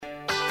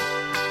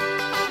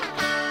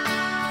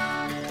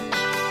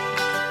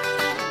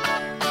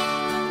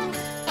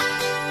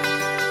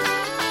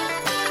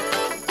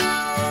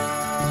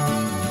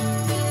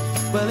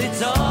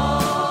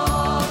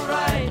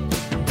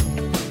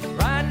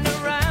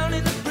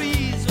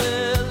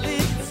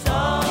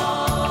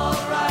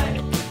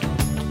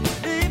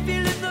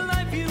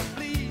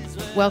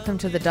Welcome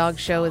to the Dog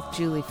Show with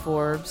Julie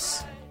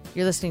Forbes.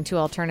 You're listening to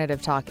Alternative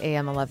Talk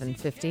AM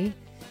 1150.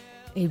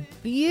 A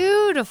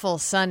beautiful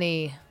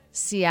sunny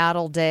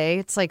Seattle day.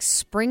 It's like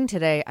spring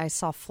today. I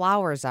saw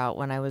flowers out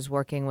when I was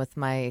working with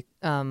my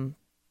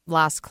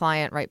last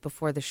client right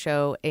before the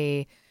show,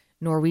 a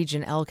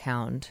Norwegian elk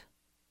hound.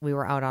 We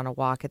were out on a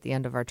walk at the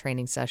end of our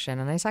training session,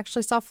 and I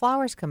actually saw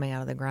flowers coming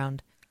out of the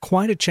ground.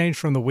 Quite a change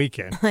from the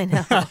weekend. I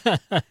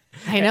know.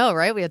 I know,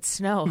 right? We had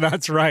snow.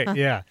 That's right,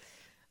 yeah.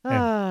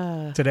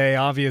 Today,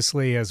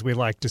 obviously, as we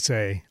like to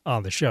say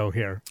on the show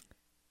here,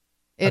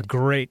 a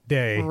great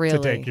day to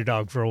take your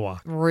dog for a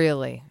walk.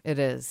 Really, it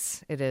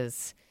is. It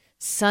is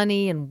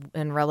sunny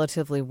and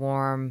relatively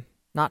warm,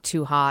 not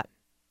too hot.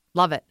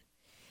 Love it.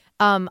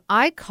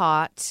 I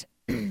caught,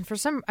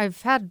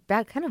 I've had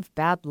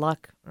bad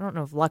luck. I don't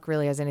know if luck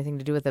really has anything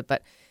to do with it,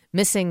 but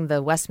missing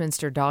the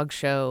Westminster Dog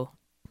Show,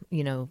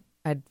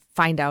 I'd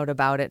find out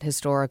about it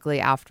historically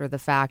after the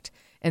fact.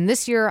 And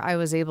this year I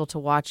was able to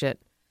watch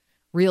it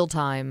real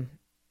time,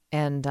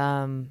 and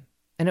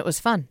it was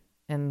fun,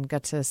 and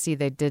got to see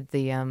they did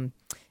the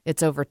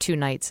it's over 2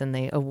 nights, and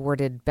they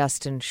awarded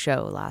Best in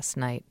Show last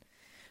night,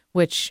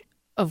 which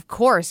of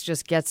course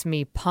just gets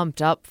me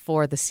pumped up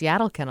for the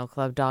Seattle Kennel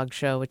Club Dog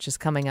Show, which is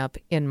coming up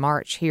in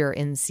March here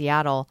in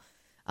Seattle,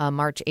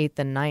 March 8th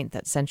and 9th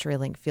at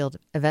CenturyLink Field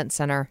Event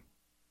Center.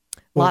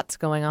 Lots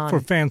going on. For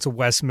fans of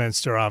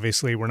Westminster,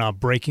 obviously, we're not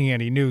breaking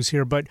any news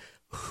here, but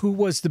who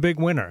was the big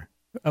winner?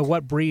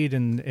 What breed,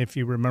 and if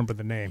you remember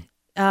the name?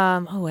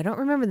 I don't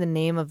remember the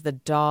name of the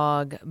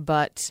dog,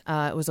 but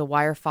it was a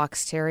wire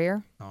fox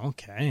terrier.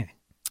 Okay.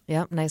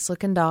 Yep, nice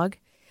looking dog.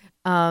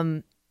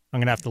 I'm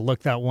going to have to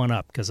look that one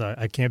up because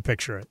I can't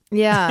picture it.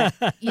 Yeah.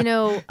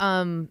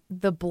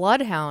 The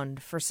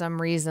bloodhound, for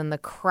some reason, the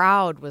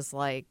crowd was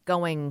like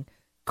going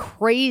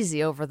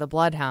crazy over the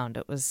bloodhound.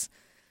 It was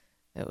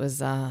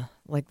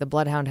like the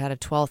bloodhound had a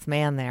 12th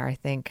man there, I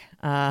think.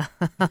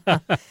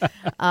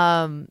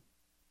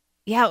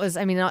 Yeah, it was,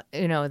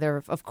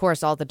 there, of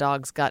course, all the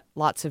dogs got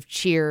lots of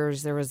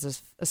cheers. There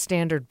was a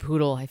standard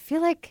poodle. I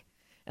feel like,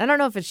 I don't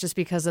know if it's just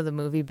because of the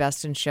movie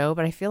Best in Show,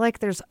 but I feel like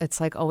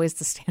it's like always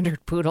the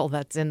standard poodle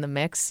that's in the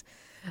mix.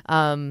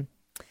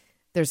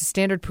 There's a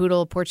standard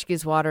poodle,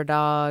 Portuguese water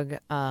dog.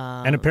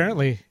 And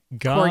apparently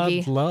God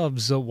corgi.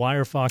 Loves a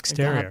wire fox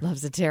terrier. God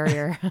loves a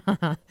terrier.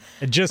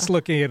 And just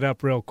looking it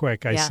up real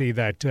quick, I see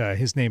that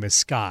his name is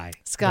Sky.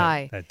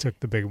 Sky. That took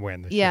the big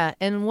win this year.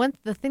 And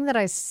the thing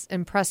that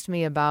impressed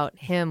me about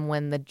him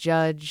when the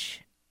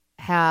judge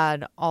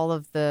had all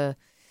of the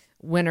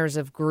winners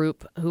of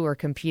group who were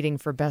competing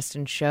for Best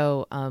in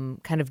Show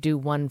kind of do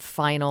one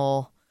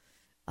final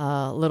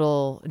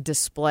little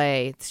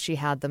display. She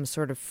had them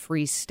sort of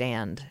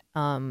freestand.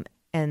 And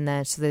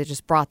then so they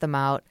just brought them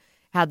out,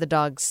 had the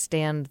dogs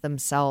stand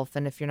themselves.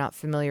 And if you're not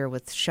familiar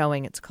with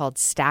showing, it's called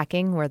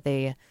stacking, where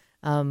they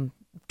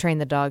train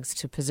the dogs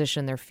to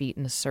position their feet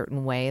in a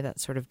certain way that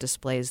sort of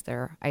displays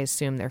their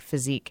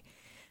physique.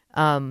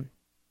 And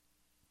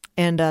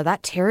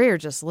that terrier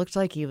just looked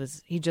like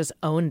he just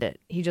owned it.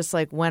 He just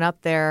like went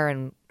up there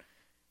and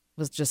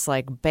was just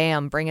like,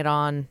 bam, bring it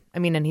on. I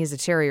mean, and he's a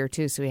terrier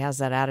too, so he has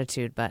that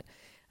attitude. But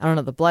I don't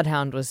know, the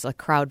bloodhound was a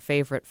crowd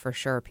favorite for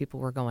sure. People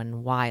were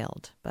going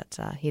wild, but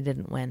he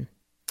didn't win.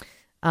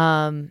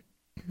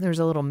 There's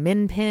a little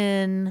min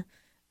pin,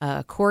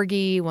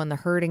 corgi won the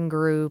herding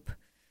group,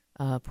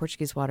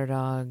 Portuguese water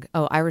dog,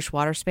 Irish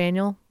water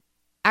spaniel.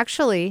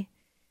 Actually,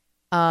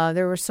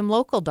 there were some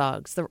local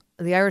dogs.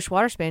 The Irish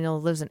water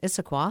spaniel lives in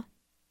Issaquah.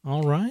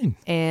 All right.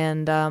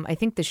 And I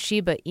think the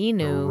Shiba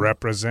Inu.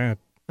 Represent.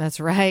 That's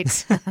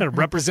right.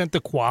 Represent the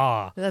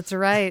Qua. That's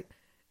right.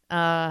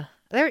 There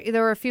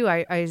were a few.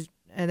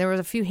 And there was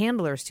a few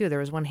handlers too. There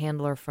was one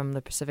handler from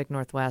the Pacific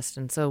Northwest,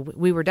 and so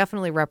we were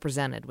definitely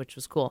represented, which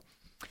was cool.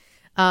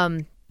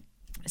 So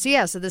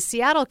the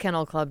Seattle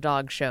Kennel Club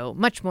Dog Show,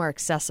 much more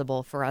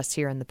accessible for us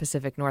here in the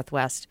Pacific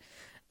Northwest,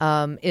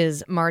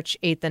 is March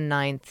 8th and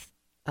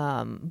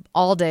 9th,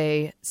 all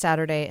day,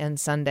 Saturday and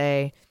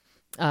Sunday.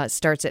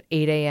 Starts at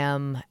 8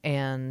 a.m.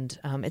 and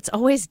it's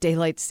always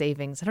daylight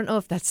savings. I don't know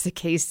if that's the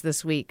case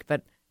this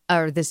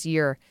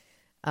year,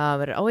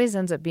 but it always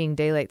ends up being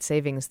daylight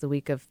savings the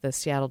week of the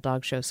Seattle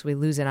Dog Show, so we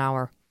lose an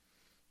hour.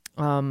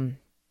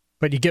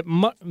 But you get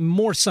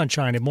more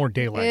sunshine and more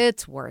daylight.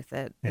 It's worth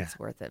it. Yeah. It's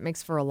worth it.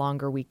 Makes for a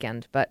longer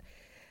weekend. But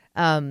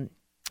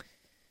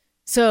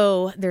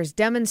so there's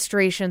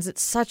demonstrations.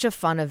 It's such a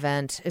fun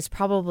event. It's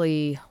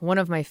probably one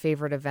of my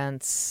favorite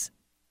events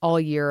all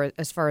year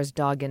as far as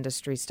dog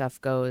industry stuff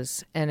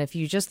goes. And if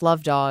you just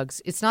love dogs,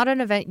 it's not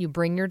an event you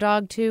bring your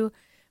dog to,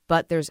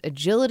 but there's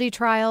agility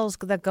trials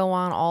that go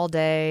on all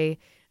day.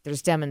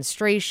 There's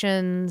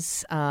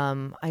demonstrations.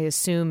 I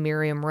assume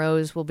Miriam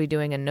Rose will be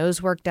doing a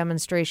nosework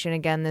demonstration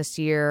again this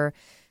year.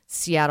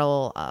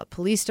 Seattle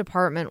Police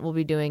Department will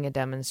be doing a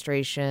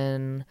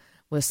demonstration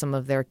with some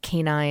of their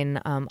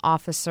canine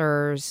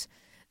officers.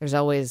 There's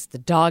always the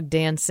dog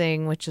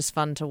dancing, which is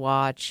fun to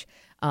watch.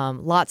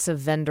 Lots of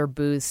vendor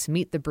booths,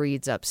 meet the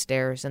breeds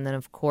upstairs. And then,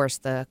 of course,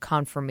 the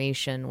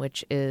conformation,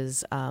 which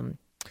is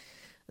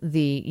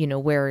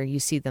where you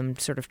see them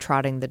sort of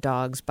trotting the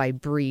dogs by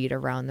breed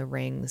around the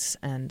rings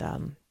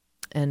and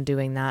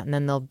doing that. And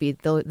then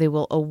they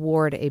will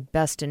award a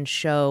best in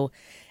show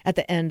at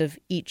the end of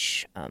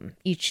each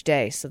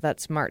day. So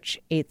that's March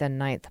 8th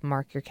and 9th.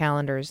 Mark your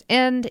calendars.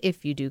 And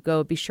if you do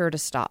go, be sure to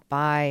stop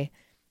by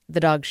the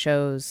dog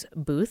show's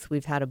booth.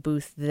 We've had a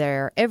booth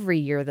there every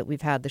year that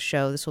we've had the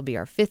show. This will be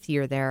our 5th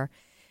year there.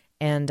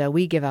 And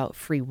we give out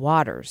free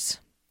waters.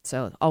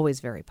 So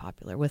always very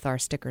popular with our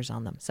stickers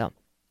on them. So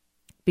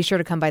be sure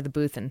to come by the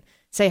booth and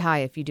say hi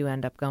if you do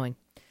end up going.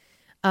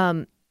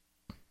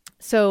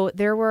 So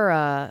there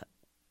were,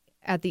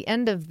 at the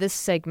end of this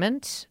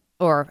segment,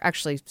 or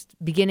actually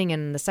beginning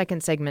in the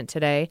second segment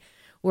today,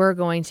 we're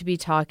going to be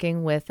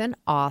talking with an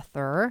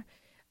author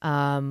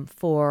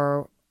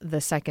for the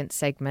second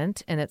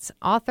segment. And it's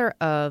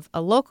a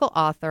local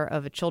author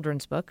of a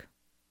children's book,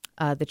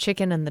 The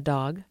Chicken and the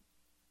Dog.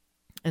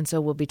 And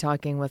so we'll be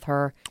talking with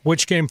her.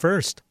 Which came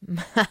first?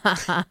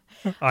 I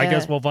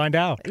guess we'll find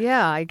out.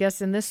 Yeah, I guess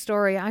in this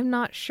story, I'm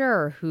not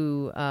sure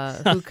who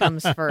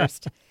comes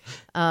first.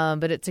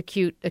 But it's a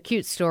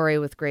cute story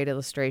with great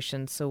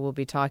illustrations. So we'll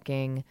be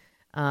talking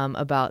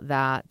about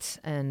that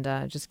and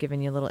just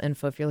giving you a little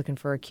info if you're looking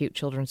for a cute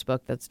children's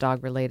book that's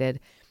dog related.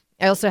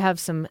 I also have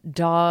some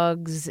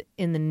dogs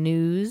in the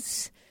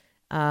news.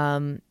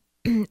 And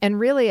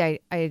really,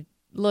 I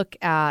look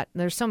at,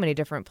 there's so many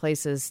different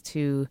places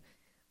to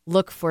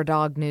look for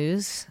dog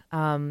news.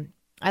 I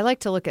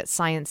like to look at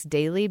Science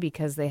Daily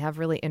because they have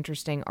really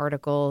interesting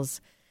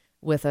articles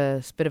with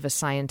a bit of a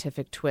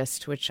scientific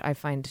twist, which I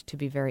find to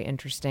be very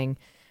interesting.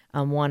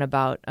 One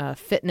about a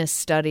fitness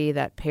study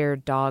that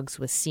paired dogs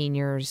with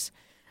seniors.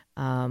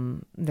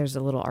 There's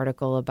a little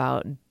article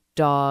about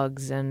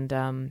dogs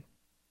and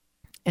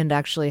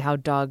actually how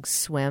dogs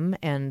swim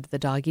and the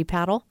doggy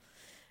paddle.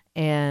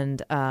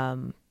 And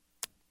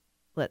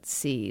let's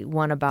see,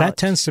 one about... That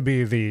tends to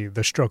be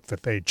the stroke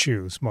that they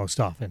choose most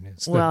often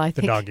is the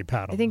doggy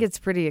paddle. I think it's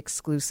pretty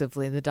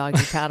exclusively the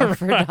doggy paddle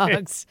for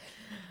dogs.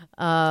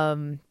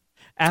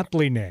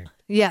 Aptly named.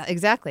 Yeah,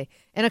 exactly.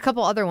 And a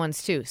couple other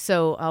ones too.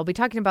 So I'll be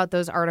talking about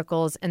those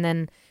articles. And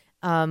then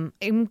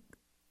in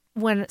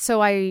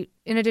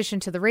addition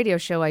to the radio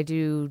show, I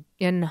do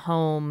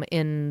in-home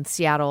in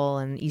Seattle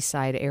and East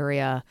Side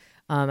area.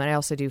 And I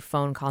also do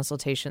phone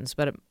consultations.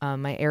 But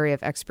my area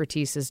of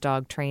expertise is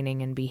dog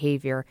training and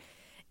behavior.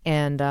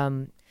 And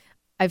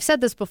I've said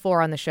this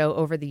before on the show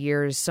over the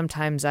years.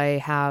 Sometimes I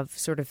have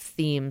sort of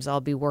themes. I'll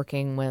be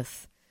working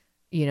with,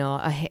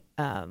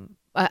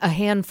 a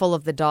handful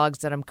of the dogs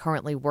that I'm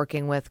currently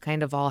working with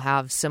kind of all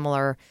have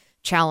similar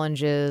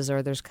challenges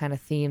or there's kind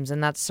of themes.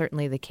 And that's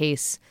certainly the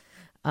case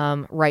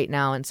right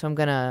now. And so I'm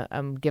going to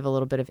give a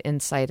little bit of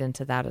insight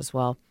into that as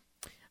well.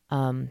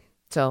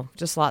 So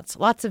just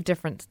lots of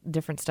different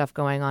stuff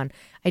going on.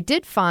 I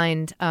did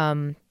find...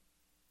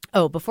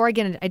 before I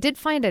get into, I did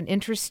find an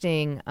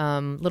interesting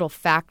little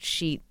fact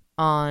sheet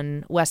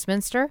on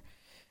Westminster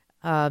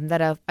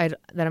that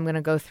I'm going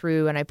to go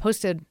through, and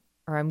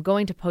I'm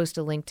going to post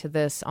a link to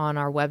this on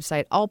our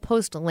website. I'll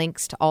post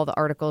links to all the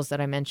articles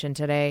that I mentioned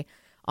today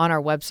on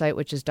our website,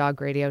 which is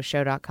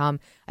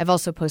dogradioshow.com. I've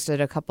also posted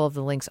a couple of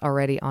the links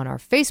already on our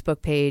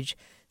Facebook page.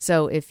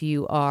 So if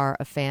you are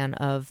a fan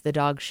of The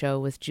Dog Show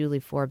with Julie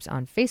Forbes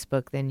on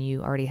Facebook, then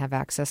you already have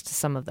access to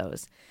some of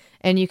those.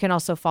 And you can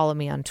also follow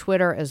me on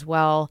Twitter as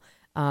well,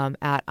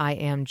 at I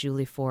am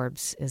Julie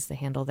Forbes is the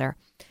handle there.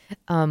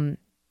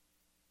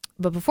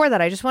 But before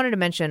that, I just wanted to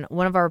mention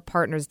one of our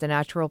partners, the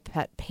Natural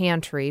Pet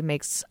Pantry,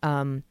 makes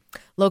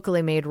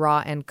locally made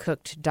raw and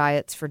cooked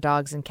diets for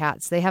dogs and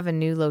cats. They have a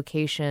new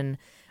location,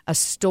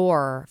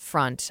 another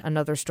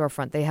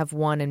storefront. They have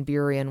one in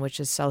Burien, which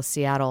is South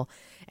Seattle,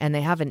 and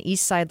they have an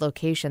East Side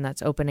location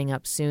that's opening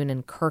up soon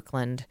in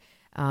Kirkland.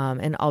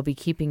 And I'll be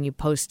keeping you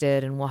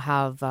posted, and we'll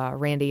have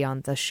Randy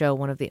on the show,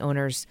 one of the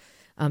owners,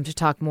 to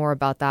talk more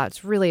about that.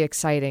 It's really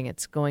exciting.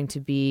 It's going to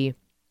be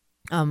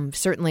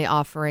certainly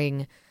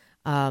offering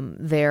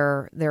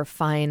their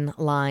fine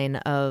line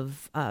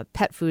of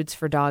pet foods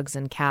for dogs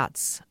and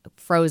cats,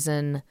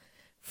 frozen,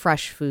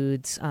 fresh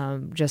foods,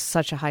 just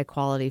such a high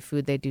quality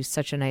food. They do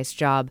such a nice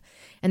job.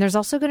 And there's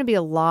also going to be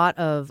a lot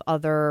of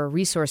other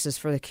resources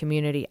for the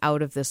community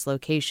out of this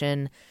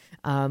location.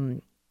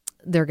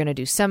 They're going to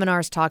do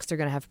seminars, talks. They're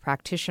going to have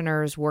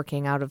practitioners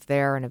working out of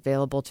there and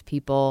available to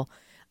people,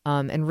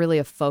 and really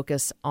a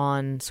focus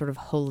on sort of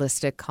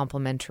holistic,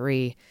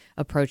 complementary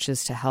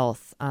approaches to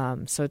health.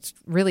 So it's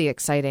really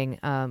exciting.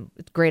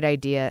 It's a great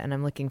idea, and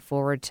I'm looking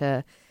forward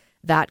to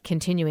that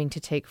continuing to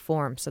take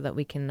form so that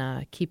we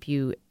can keep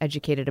you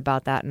educated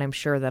about that. And I'm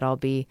sure that I'll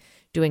be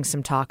doing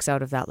some talks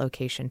out of that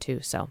location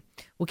too. So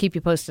we'll keep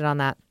you posted on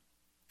that.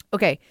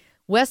 Okay,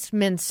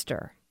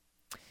 Westminster.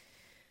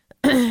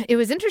 It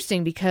was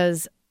interesting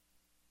because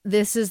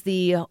this is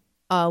the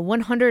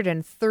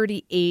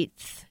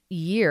 138th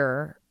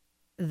year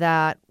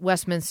that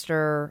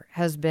Westminster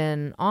has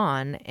been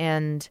on,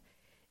 and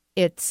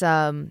it's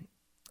the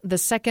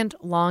second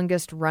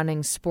longest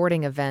running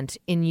sporting event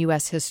in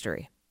U.S.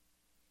 history.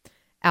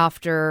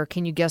 after,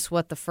 can you guess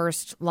what the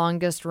first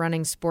longest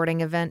running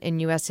sporting event in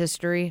U.S.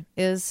 history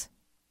is?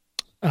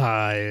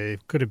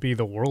 Could it be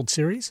the World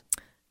Series?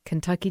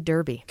 Kentucky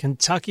Derby.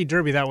 Kentucky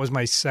Derby. That was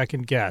my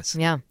second guess.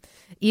 Yeah.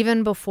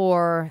 Even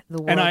before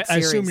the World Series. And I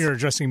assume you're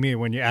addressing me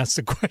when you asked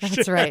the question.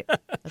 That's right.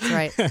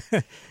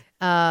 That's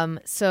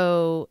right.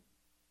 So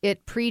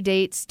it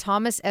predates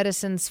Thomas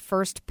Edison's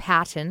first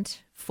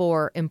patent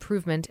for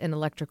improvement in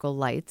electrical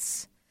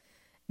lights.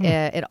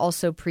 It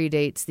also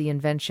predates the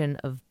invention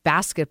of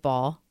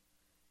basketball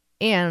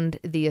and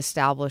the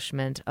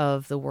establishment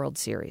of the World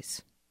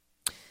Series.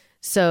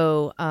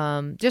 So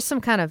just some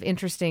kind of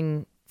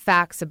interesting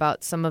facts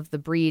about some of the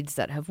breeds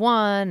that have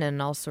won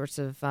and all sorts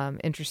of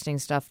interesting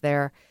stuff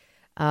there.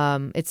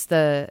 It's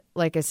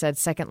like I said,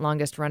 second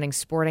longest running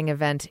sporting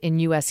event in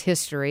U.S.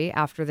 history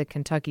after the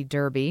Kentucky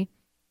Derby.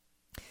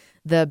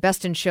 The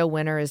Best in Show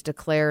winner is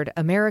declared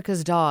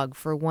America's Dog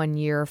for 1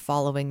 year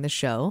following the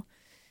show.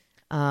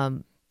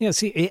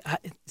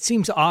 It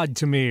seems odd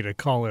to me to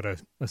call it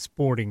a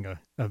sporting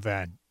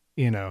event,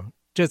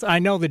 Just I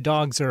know the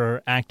dogs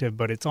are active,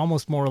 but it's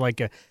almost more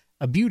like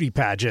a beauty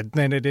pageant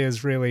than it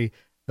is really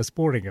a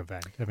sporting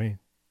event. I mean,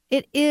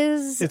 it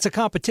is. It's a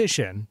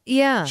competition.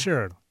 Yeah.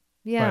 Sure.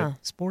 Yeah.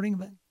 But sporting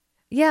event?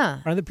 Yeah.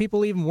 Are the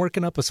people even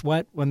working up a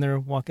sweat when they're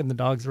walking the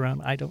dogs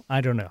around? I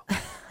don't know.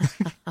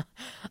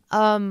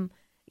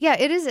 Yeah,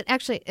 it is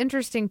actually an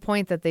interesting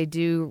point that they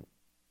do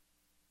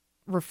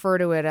refer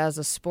to it as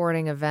a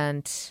sporting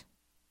event.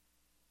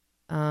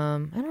 I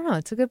don't know.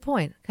 It's a good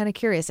point. Kind of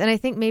curious. And I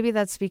think maybe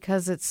that's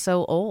because it's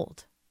so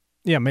old.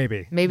 Yeah,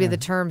 maybe. Maybe the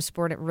term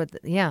sport.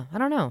 Yeah, I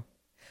don't know.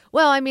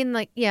 Well, I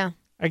mean, yeah.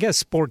 I guess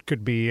sport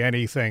could be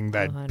anything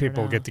that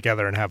people get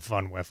together and have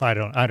fun with. I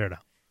don't know.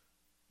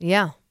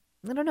 Yeah.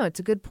 I don't know. It's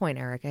a good point,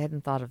 Eric. I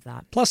hadn't thought of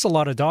that. Plus, a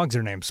lot of dogs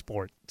are named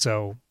Sport,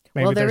 so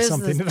maybe there's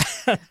something to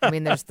that. I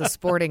mean, there's the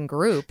sporting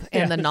group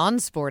and the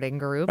non-sporting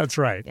group. That's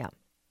right. Yeah.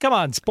 Come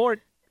on,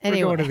 Sport.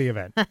 Anyway. We're going to the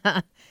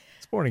event.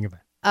 Sporting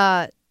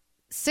event.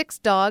 6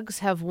 dogs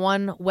have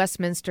won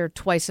Westminster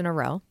twice in a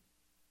row.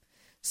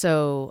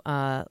 So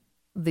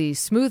the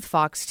smooth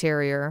fox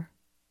terrier,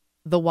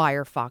 the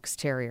wire fox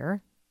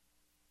terrier,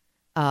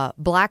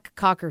 black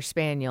cocker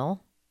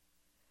spaniel,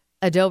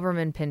 a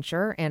Doberman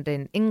pinscher, and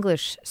an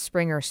English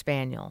Springer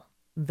spaniel.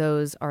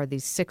 Those are the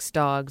 6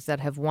 dogs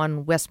that have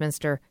won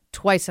Westminster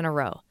twice in a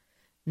row.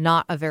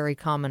 Not a very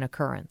common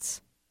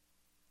occurrence.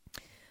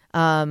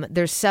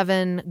 There's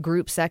 7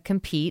 groups that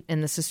compete,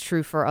 and this is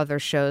true for other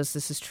shows.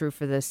 This is true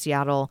for the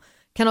Seattle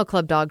Kennel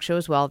Club Dog Show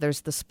as well.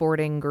 There's the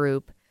sporting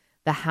group,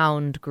 the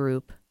hound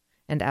group,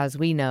 and as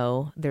we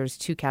know, there's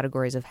 2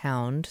 categories of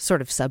hound,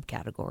 sort of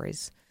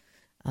subcategories,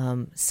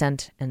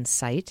 scent and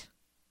sight.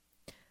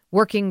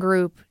 Working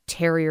group,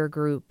 terrier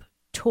group,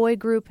 toy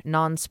group,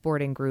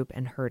 non-sporting group,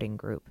 and herding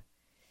group.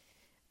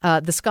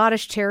 The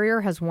Scottish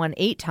Terrier has won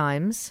 8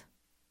 times,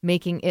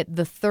 making it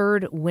the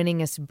 3rd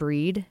winningest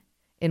breed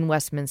in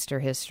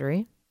Westminster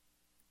history.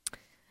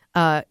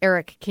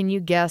 Eric, can you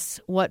guess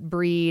what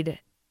breed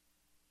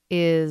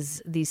is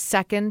the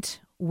 2nd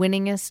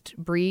winningest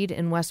breed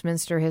in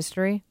Westminster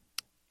history?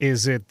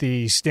 Is it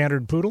the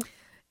standard poodle?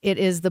 It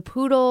is the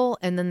poodle,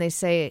 and then they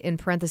say in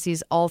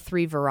parentheses all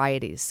 3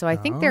 varieties. So I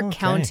think they're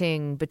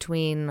counting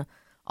between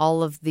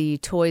all of the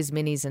toys,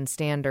 minis, and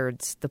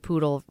standards. The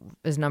poodle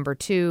is number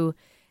 2.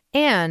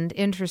 And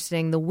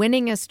interesting, the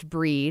winningest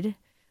breed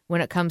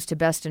when it comes to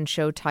Best in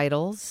Show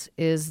titles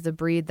is the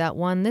breed that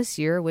won this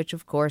year, which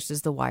of course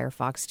is the wire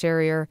fox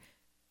terrier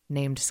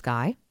named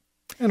Sky.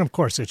 And of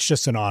course, it's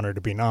just an honor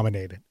to be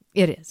nominated.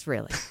 It is,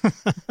 really.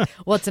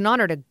 Well, it's an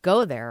honor to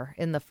go there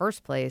in the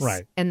first place.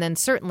 Right. And then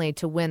certainly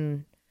to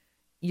win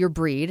your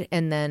breed,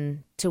 and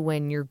then to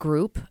win your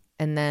group,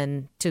 and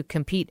then to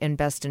compete in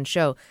Best in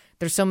Show.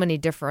 There's so many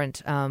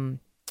different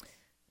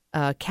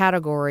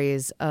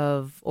categories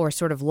of, or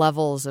sort of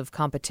levels of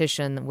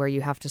competition where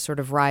you have to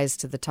sort of rise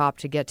to the top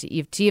to get to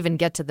even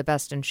get to the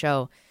Best in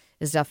Show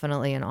is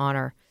definitely an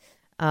honor.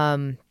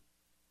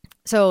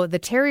 So the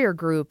terrier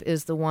group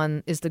is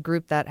the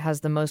group that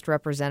has the most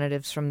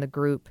representatives from the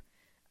group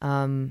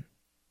that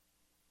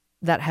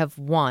have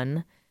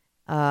won,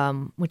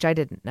 which I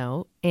didn't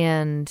know.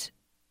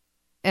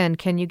 And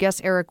can you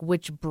guess, Eric,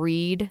 which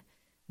breed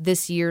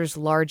this year's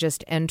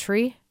largest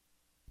entry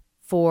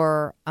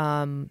for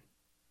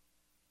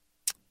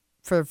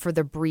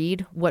the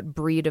breed? What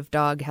breed of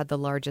dog had the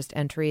largest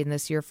entry in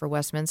this year for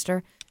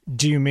Westminster?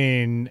 Do you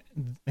mean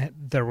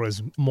there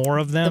was more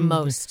of them? The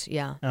most,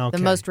 yeah. Okay.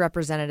 The most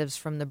representatives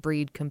from the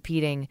breed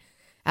competing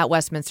at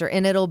Westminster.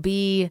 And it'll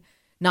be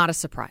not a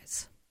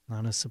surprise.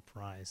 Not a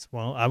surprise.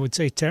 Well, I would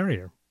say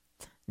terrier.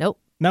 Nope.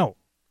 No.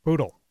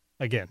 Poodle.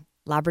 Again.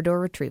 Labrador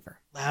Retriever.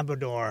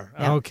 Labrador.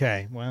 Yeah.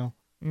 Okay. Well.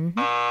 Mm-hmm.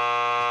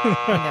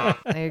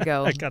 There you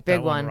go. I got Big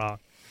that one wrong.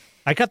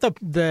 I got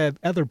the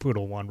other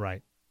poodle one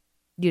right.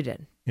 You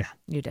did. Yeah.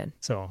 You did.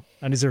 So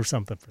I deserve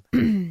something for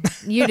that.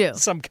 You do.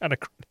 Some kind of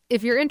credit.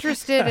 If you're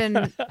interested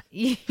in,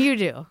 you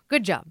do.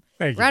 Good job.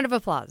 Thank you. Round of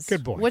applause.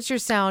 Good boy. What's your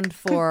sound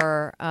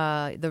for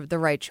the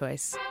right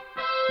choice?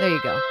 There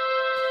you go.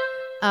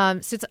 So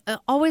it's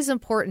always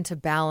important to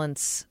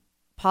balance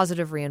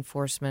positive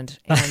reinforcement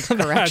and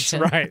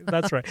correction.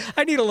 That's right.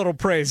 I need a little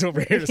praise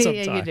over here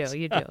sometimes. Yeah,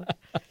 you do.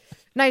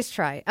 Nice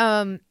try.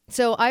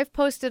 So I've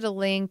posted a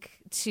link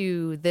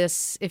to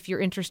this if you're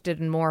interested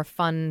in more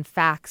fun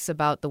facts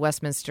about the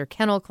Westminster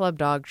Kennel Club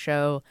Dog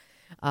Show.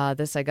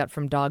 This I got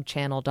from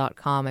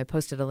dogchannel.com. I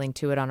posted a link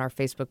to it on our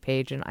Facebook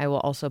page, and I will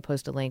also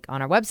post a link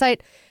on our website.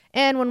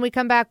 And when we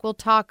come back, we'll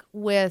talk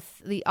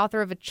with the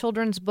author of a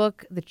children's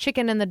book, The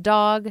Chicken and the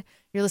Dog.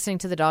 You're listening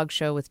to The Dog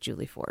Show with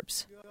Julie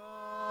Forbes.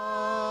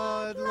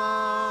 God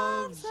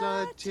loves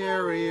a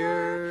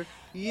terrier.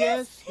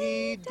 Yes,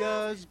 he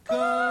does.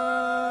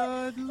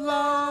 God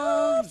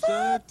loves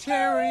a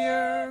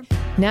terrier.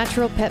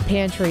 Natural Pet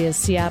Pantry is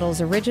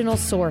Seattle's original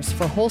source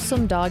for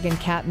wholesome dog and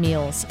cat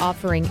meals,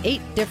 offering 8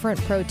 different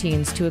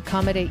proteins to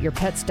accommodate your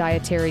pet's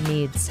dietary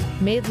needs.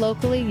 Made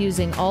locally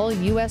using all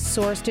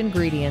U.S.-sourced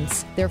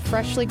ingredients, their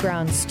freshly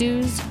ground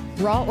stews,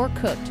 raw or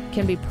cooked,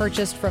 can be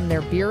purchased from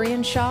their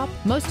Burien shop,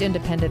 most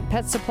independent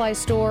pet supply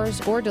stores,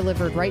 or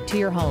delivered right to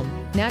your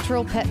home.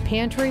 Natural Pet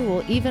Pantry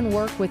will even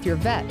work with your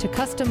vet to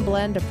custom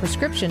blend a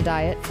prescription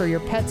diet for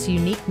your pet's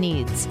unique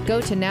needs. Go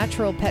to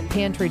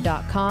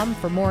naturalpetpantry.com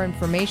for more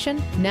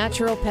information.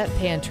 Natural Pet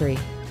Pantry.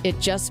 It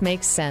just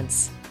makes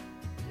sense.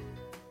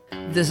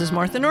 This is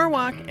Martha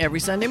Norwalk. Every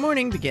Sunday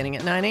morning, beginning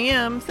at 9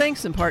 a.m.,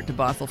 thanks in part to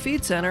Bothell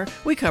Feed Center,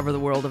 we cover the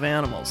world of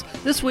animals.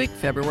 This week,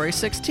 February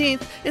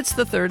 16th, it's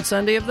the 3rd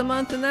Sunday of the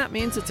month, and that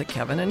means it's a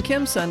Kevin and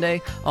Kim Sunday.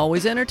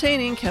 Always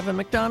entertaining. Kevin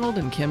McDonald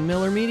and Kim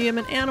Miller Medium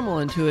and Animal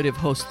Intuitive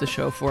host the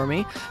show for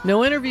me.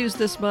 No interviews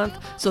this month,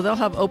 so they'll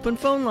have open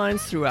phone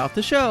lines throughout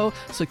the show,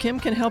 so Kim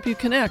can help you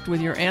connect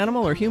with your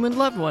animal or human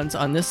loved ones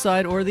on this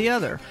side or the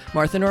other.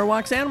 Martha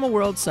Norwalk's Animal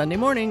World, Sunday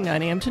morning,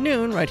 9 a.m. to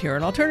noon, right here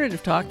on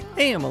Alternative Talk,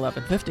 AM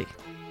 1150.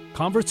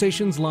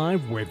 Conversations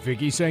Live with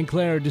Vicki St.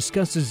 Clair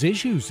discusses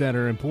issues that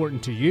are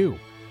important to you,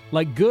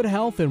 like good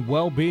health and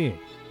well-being,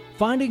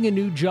 finding a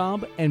new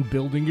job and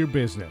building your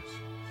business,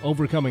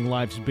 overcoming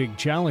life's big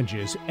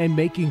challenges and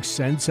making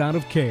sense out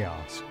of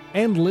chaos,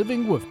 and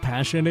living with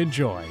passion and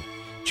joy.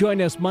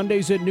 Join us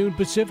Mondays at noon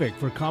Pacific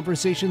for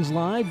Conversations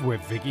Live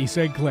with Vicki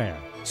St. Clair.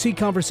 See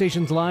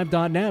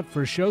conversationslive.net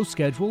for show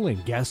schedule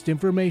and guest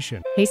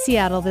information. Hey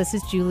Seattle, this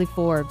is Julie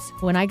Forbes.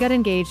 When I got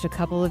engaged a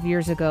couple of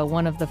years ago,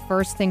 one of the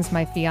first things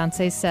my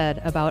fiance said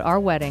about our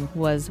wedding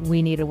was,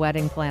 "We need a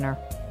wedding planner."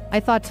 I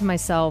thought to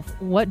myself,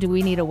 what do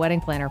we need a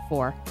wedding planner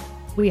for?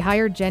 We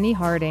hired Jenny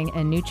Harding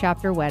and New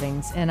Chapter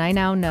Weddings, and I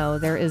now know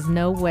there is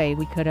no way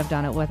we could have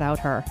done it without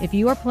her. If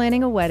you are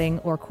planning a wedding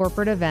or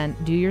corporate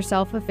event, do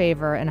yourself a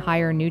favor and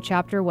hire New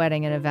Chapter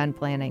Wedding and Event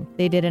Planning.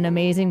 They did an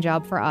amazing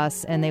job for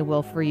us, and they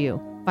will for you.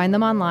 Find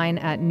them online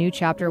at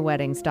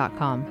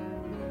newchapterweddings.com.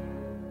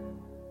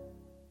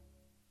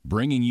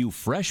 Bringing you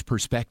fresh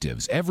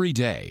perspectives every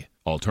day.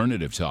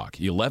 Alternative Talk,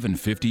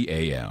 1150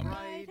 AM.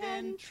 Right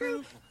and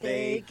true,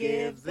 they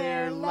give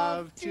their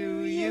love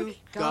to you.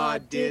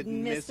 God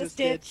didn't miss a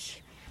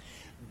stitch.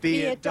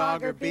 Be it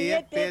dog or be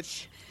it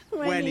bitch.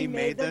 When he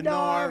made the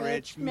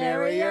Norwich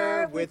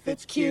Terrier with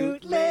its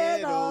cute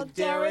little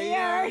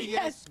derriere.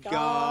 Yes,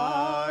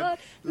 God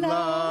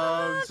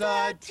loves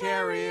a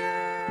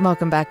terrier.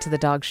 Welcome back to the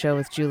Dog Show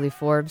with Julie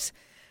Forbes.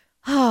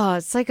 Oh,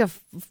 it's like a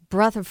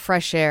breath of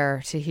fresh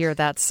air to hear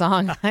that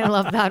song. I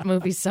love that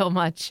movie so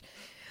much.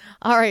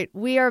 All right,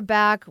 we are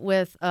back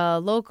with a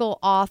local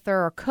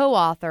author, or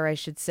co-author, I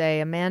should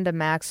say, Amanda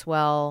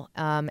Maxwell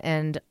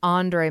and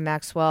Andre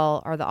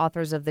Maxwell are the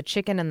authors of The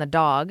Chicken and the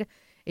Dog,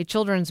 a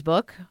children's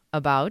book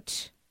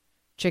about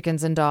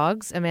chickens and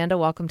dogs. Amanda,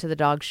 welcome to the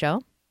Dog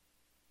Show.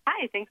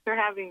 Hi, thanks for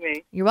having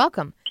me. You're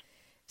welcome.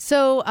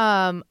 So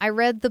I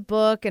read the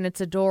book, and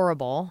it's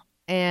adorable,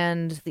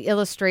 and the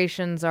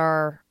illustrations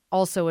are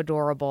also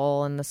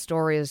adorable, and the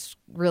story is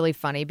really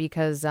funny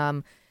because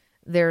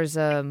there's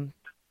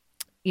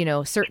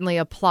certainly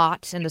a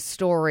plot and a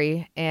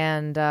story,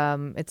 and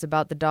it's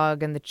about the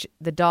dog and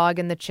the dog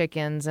and the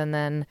chickens, and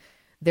then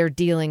their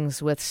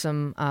dealings with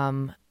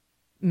some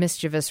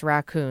mischievous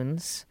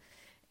raccoons.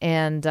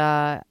 And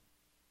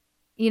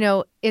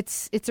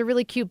it's a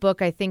really cute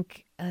book. I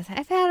think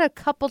I've had a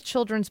couple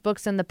children's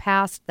books in the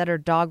past that are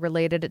dog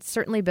related. It's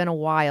certainly been a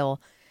while.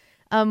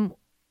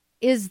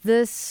 Is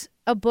this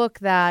a book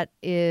that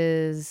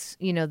is,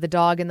 the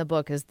dog in the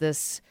book, is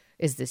this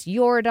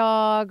your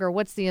dog, or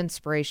what's the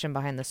inspiration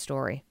behind the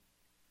story?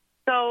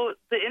 So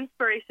the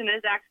inspiration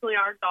is actually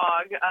our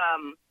dog.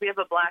 We have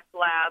a black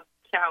lab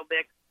chow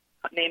mix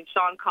named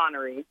Sean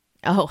Connery.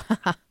 Oh.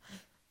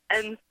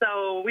 And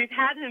so we've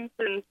had him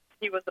since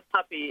he was a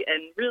puppy,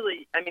 and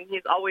really,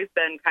 he's always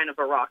been kind of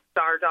a rock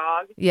star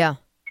dog. Yeah.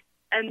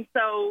 And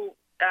so,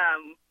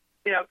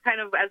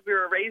 kind of as we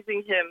were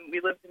raising him,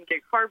 we lived in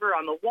Gig Harbor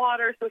on the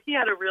water, so he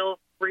had a real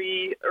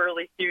free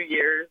early few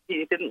years.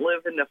 He didn't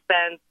live in the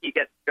fence. He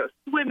gets to go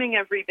swimming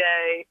every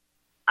day.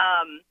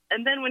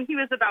 And then when he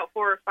was about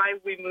 4 or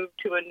 5, we moved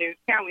to a new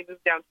town. We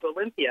moved down to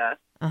Olympia.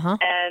 Uh-huh.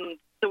 And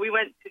so we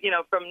went,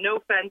 from no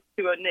fence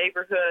to a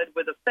neighborhood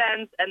with a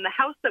fence. And the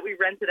house that we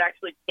rented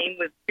actually came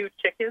with 2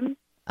 chickens.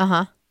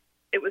 Uh-huh.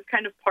 it was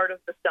kind of part of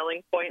the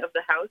selling point of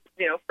the house,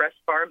 fresh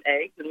farm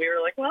eggs. And we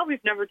were like, well,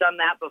 we've never done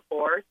that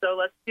before, so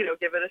let's,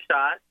 give it a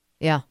shot.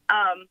 Yeah.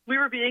 We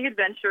were being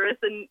adventurous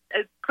and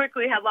as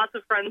quickly had lots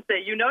of friends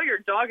say, your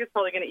dog is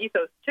probably going to eat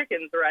those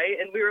chickens, right?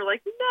 And we were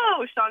like,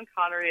 no, Sean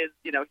Connery is,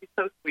 he's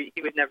so sweet.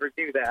 He would never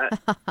do that.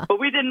 But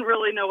we didn't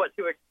really know what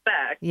to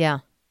expect. Yeah.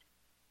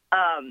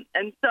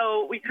 And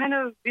so we kind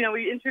of,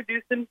 we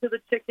introduced him to the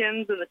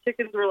chickens, and the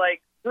chickens were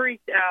like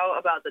freaked out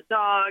about the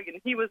dog. And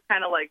he was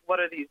kind of like,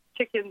 what are these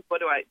chickens?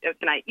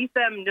 Can I eat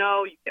them?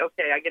 No.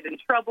 Okay, I get in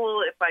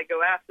trouble if I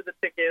go after the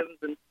chickens.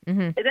 And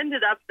it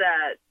ended up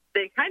that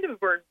they kind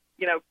of were,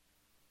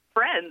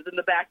 friends in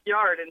the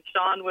backyard, and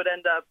Sean would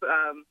end up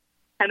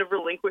kind of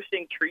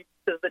relinquishing treats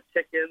to the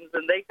chickens,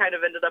 and they kind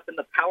of ended up in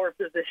the power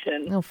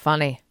position. Oh,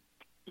 funny.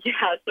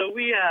 Yeah, so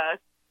we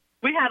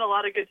had a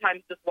lot of good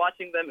times just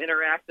watching them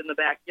interact in the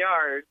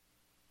backyard.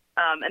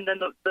 And then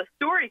the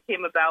story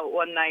came about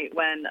one night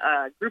when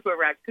a group of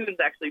raccoons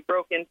actually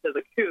broke into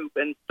the coop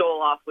and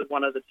stole off with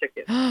one of the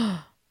chickens.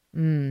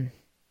 And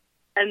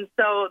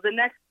so the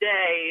next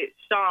day,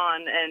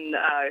 Sean and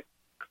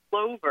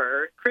we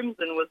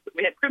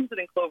had Crimson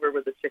and Clover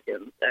with the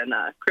chickens, and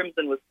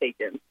Crimson was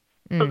taken.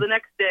 So the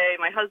next day,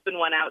 my husband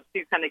went out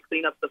to kind of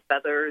clean up the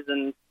feathers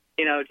and,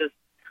 just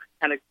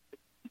kind of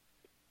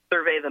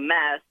survey the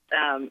mess.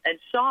 And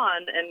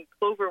Sean and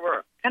Clover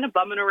were kind of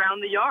bumming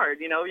around the yard.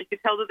 You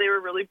could tell that they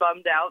were really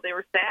bummed out. They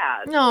were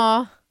sad.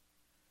 Aw.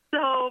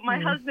 So my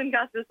husband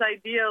got this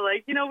idea,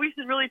 like, we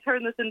should really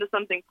turn this into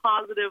something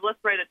positive. Let's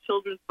write a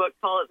children's book,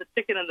 call it The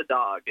Chicken and the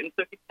Dog. And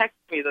so he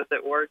texted me this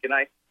at work, and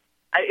I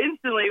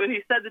instantly, when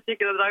he said the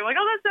chicken and the dog, I'm like,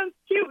 oh, that sounds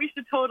cute. We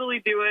should totally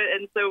do it.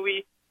 And so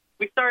we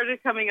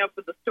started coming up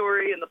with the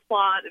story and the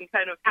plot and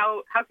kind of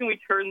how can we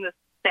turn this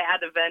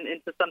sad event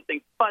into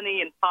something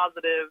funny and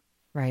positive,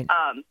 right?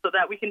 So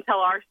that we can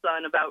tell our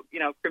son about,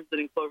 Crimson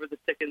and Clover the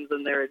chickens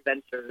and their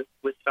adventures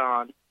with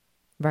Sean.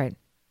 Right.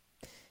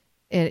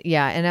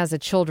 And as a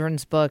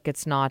children's book,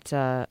 it's not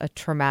a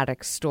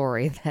traumatic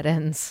story that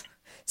ends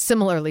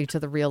similarly to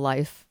the real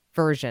life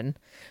version,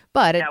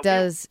 but it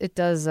does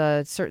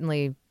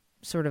certainly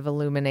sort of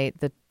illuminate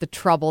the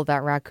trouble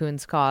that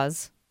raccoons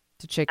cause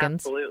to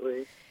chickens.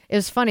 Absolutely. It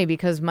was funny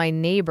because my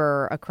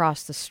neighbor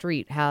across the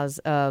street has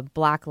a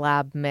black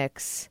lab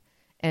mix,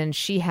 and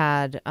she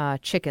had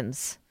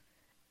chickens,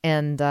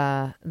 and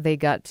they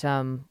got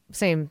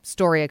same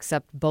story,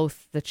 except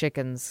both the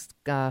chickens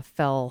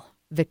fell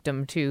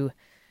victim to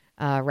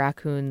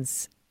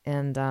raccoons,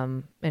 and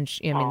the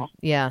dog.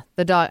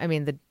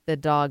 The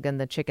dog and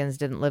the chickens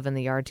didn't live in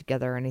the yard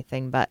together or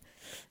anything, but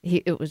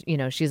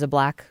she's a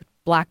black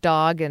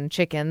dog and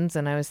chickens,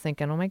 and I was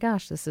thinking, oh my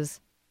gosh,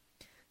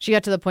 she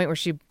got to the point where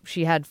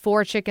she had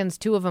 4 chickens,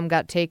 2 of them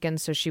got taken,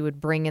 so she would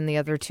bring in the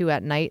other 2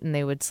 at night, and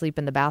they would sleep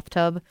in the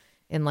bathtub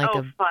in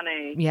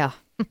funny. Yeah.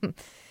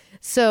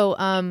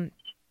 So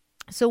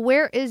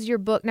where is your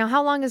book now?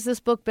 How long has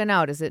this book been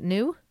out? Is it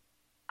new?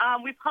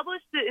 We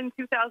published it in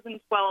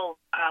 2012.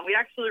 We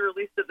actually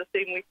released it the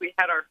same week we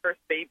had our first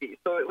baby,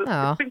 so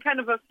it's been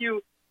kind of a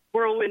few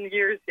whirlwind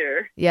years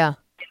here. Yeah.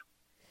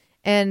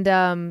 And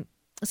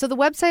so the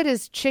website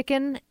is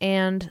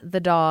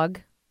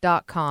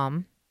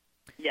chickenandthedog.com.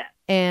 Yes.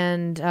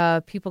 And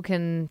people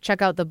can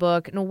check out the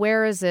book. And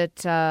where is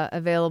it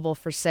available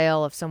for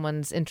sale if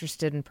someone's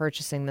interested in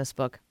purchasing this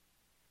book?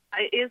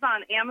 It is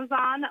on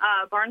Amazon,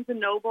 Barnes &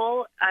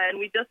 Noble, and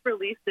we just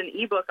released an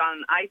ebook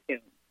on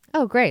iTunes.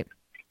 Oh, great.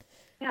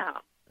 Yeah.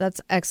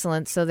 That's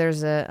excellent. So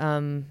there's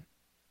a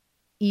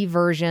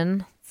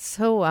e-version.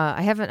 So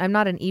I'm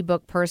not an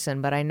ebook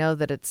person, but I know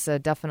that it's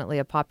definitely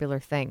a popular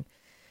thing.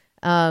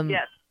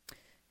 Yes.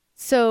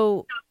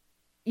 So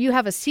you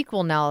have a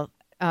sequel now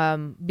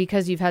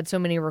because you've had so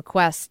many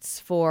requests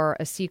for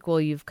a sequel.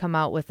 You've come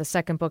out with a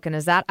second book, and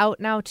is that out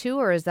now too,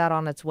 or is that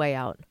on its way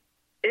out?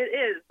 It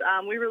is.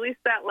 We released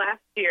that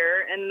last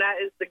year, and that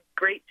is The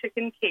Great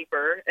Chicken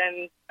Caper,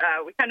 and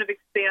we kind of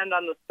expand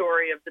on the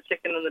story of the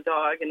chicken and the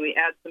dog, and we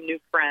add some new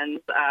friends.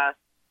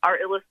 Our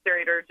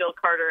illustrator, Jill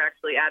Carter,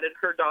 actually added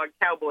her dog,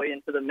 Cowboy,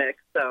 into the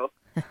mix. So,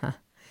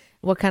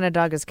 what kind of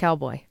dog is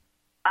Cowboy?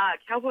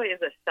 Cowboy is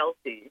a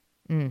Sheltie.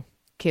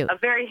 Cute. A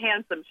very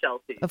handsome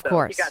Sheltie. Of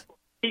course.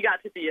 He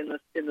got to be in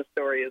the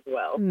story as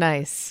well.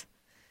 Nice.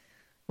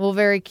 Well,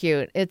 very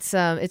cute. It's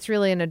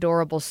really an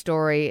adorable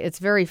story. It's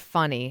very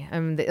funny. I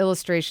mean, the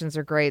illustrations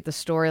are great. The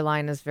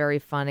storyline is very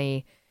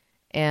funny,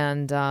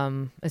 and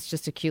it's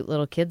just a cute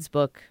little kids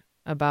book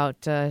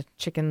about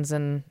chickens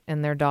and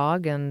their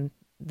dog and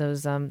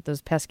those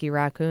pesky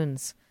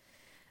raccoons.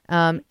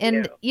 And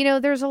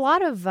there's a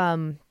lot of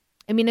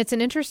it's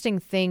an interesting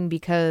thing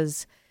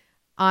because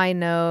I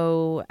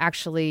know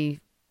actually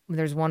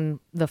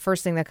the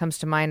first thing that comes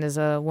to mind is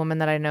a woman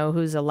that I know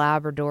who's a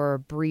Labrador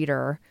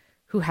breeder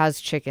who has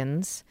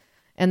chickens,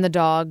 and the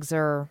dogs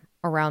are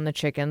around the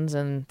chickens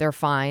and they're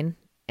fine.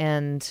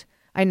 And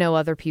I know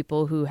other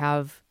people who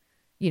have,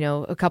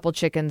 a couple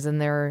chickens in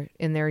their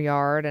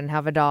yard and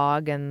have a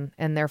dog and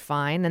they're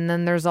fine. And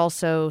then there's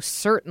also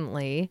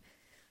certainly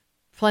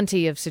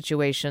plenty of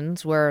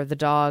situations where the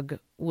dog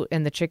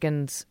and the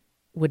chickens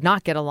would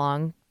not get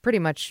along, pretty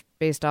much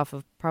based off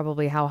of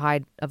probably how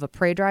high of a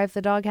prey drive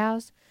the dog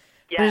has.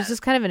 Yeah. But it's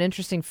just kind of an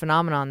interesting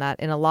phenomenon that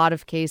in a lot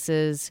of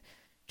cases,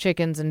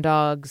 chickens and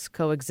dogs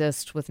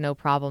coexist with no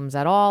problems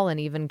at all and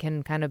even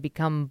can kind of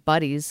become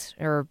buddies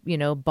or,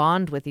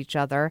 bond with each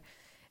other.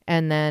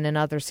 And then in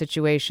other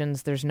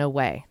situations, there's no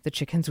way. The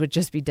chickens would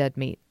just be dead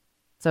meat.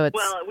 So it's...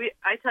 Well,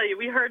 I tell you,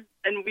 we heard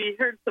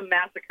some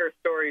massacre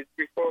stories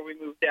before we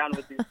moved down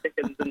with these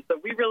chickens, and so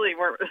we really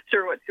weren't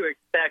sure what to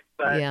expect.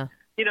 But, yeah.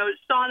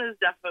 Sean is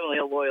definitely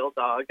a loyal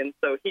dog, and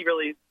so he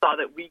really saw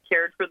that we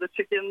cared for the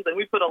chickens, and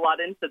we put a lot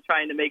into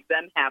trying to make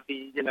them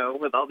happy,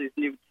 with all these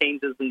new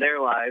changes in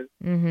their lives.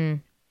 Mm-hmm.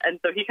 And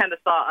so he kind of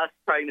saw us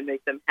trying to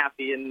make them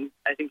happy, and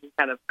I think he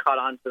kind of caught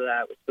on to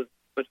that, which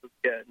was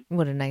good.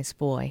 What a nice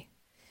boy.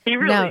 He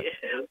really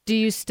is. Do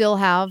you still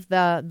have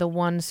the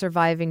one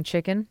surviving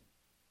chicken?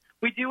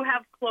 We do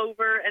have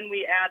Clover, and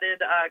we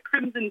added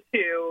Crimson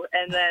too,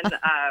 and then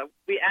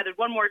we added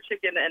one more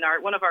chicken, and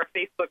one of our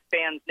Facebook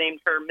fans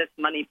named her Miss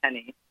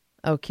Moneypenny.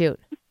 Oh, cute.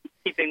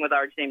 Keeping with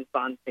our James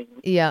Bond theme.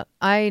 Yeah,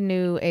 I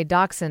knew a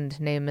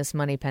dachshund named Miss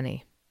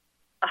Moneypenny.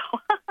 Oh.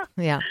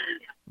 Yeah,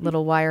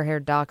 little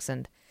wire-haired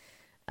dachshund.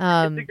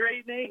 It's a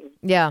great name.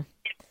 Yeah.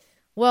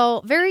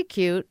 Well, very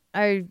cute.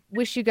 I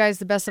wish you guys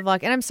the best of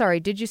luck. And I'm sorry,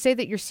 did you say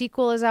that your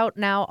sequel is out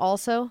now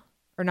also?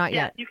 Or not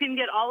yet? You can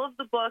get all of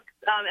the books,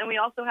 and we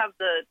also have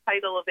the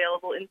title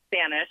available in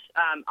Spanish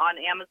on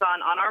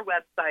Amazon, on our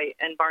website,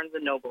 and Barnes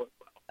 & Noble as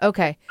well.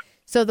 Okay.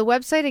 So the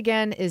website,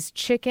 again, is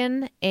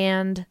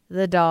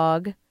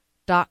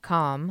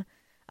chickenandthedog.com.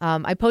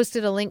 I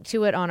posted a link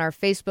to it on our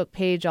Facebook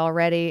page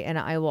already, and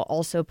I will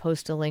also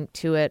post a link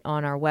to it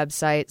on our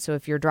website. So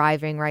if you're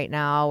driving right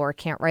now or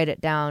can't write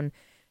it down,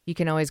 you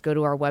can always go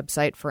to our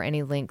website for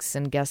any links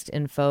and guest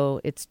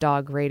info. It's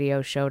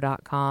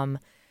dogradioshow.com.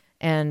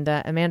 And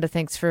Amanda,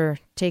 thanks for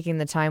taking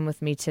the time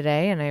with me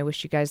today, and I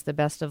wish you guys the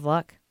best of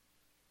luck.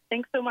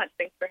 Thanks so much.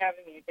 Thanks for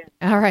having me again.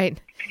 All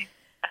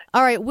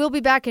right. We'll be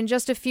back in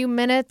just a few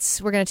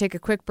minutes. We're going to take a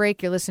quick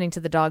break. You're listening to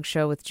The Dog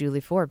Show with Julie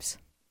Forbes.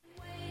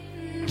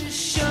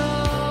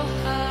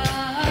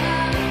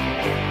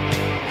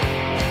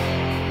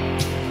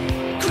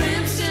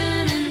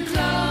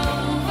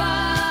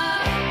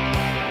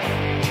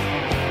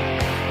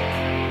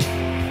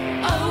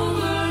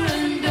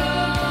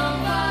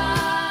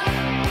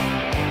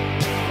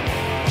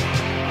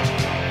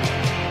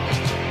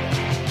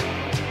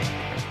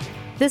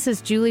 This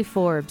is Julie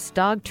Forbes,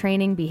 dog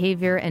training,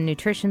 behavior, and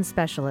nutrition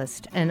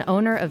specialist, and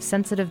owner of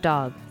Sensitive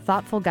Dog,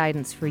 thoughtful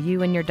guidance for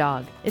you and your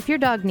dog. If your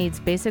dog needs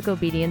basic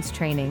obedience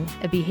training,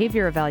 a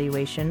behavior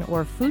evaluation,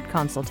 or food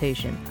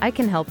consultation, I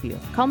can help you.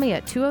 Call me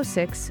at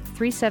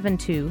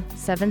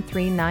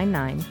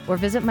 206-372-7399 or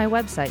visit my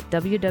website,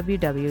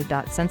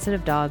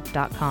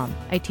 www.sensitivedog.com.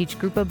 I teach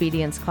group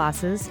obedience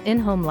classes,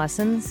 in-home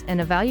lessons, and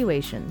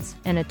evaluations,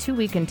 and a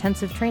 2-week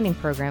intensive training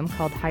program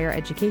called Higher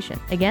Education.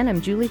 Again,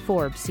 I'm Julie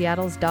Forbes,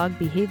 Seattle's dog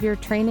behavior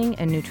training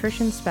and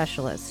nutrition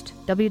specialist.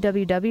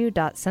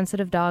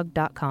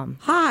 www.sensitivedog.com.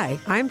 Hi,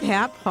 I'm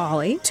Pat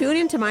Pauley. Tune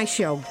into my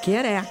show,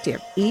 Get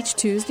Active, each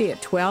Tuesday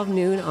at 12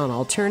 noon on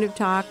Alternative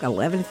Talk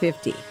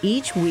 1150.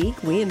 Each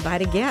week, we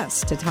invite a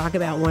guest to talk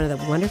about one of the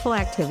wonderful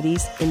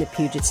activities in the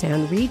Puget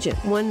Sound region,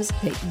 ones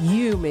that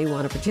you may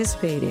want to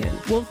participate in.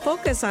 We'll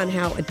focus on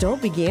how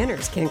adult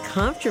beginners can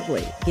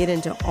comfortably get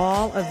into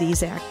all of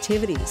these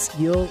activities.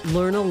 You'll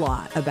learn a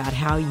lot about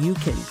how you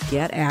can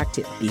get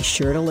active. Be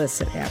sure to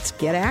listen. That's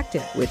Get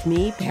Active with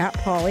me, Pat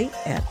Pauley,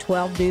 at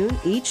 12 noon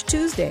each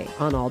Tuesday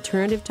on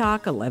Alternative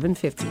Talk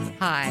 1150.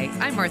 Hi,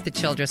 I'm Martha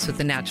Childress with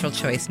the Natural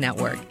Choice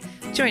Network.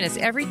 Join us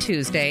every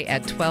Tuesday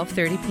at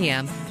 12:30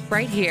 p.m.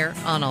 right here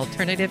on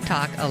Alternative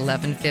Talk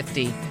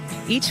 1150.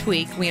 Each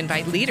week, we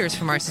invite leaders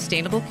from our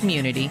sustainable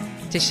community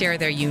to share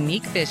their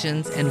unique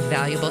visions and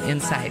valuable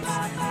insights.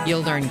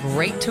 You'll learn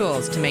great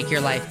tools to make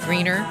your life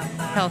greener,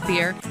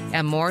 healthier,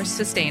 and more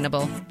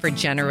sustainable for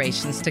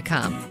generations to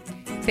come.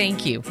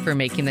 Thank you for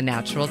making the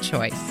natural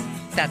choice.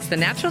 That's the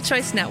Natural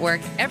Choice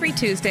Network every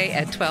Tuesday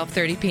at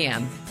 12:30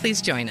 p.m.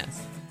 Please join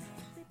us.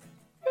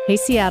 Hey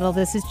Seattle,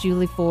 this is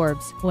Julie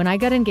Forbes. When I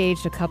got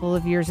engaged a couple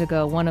of years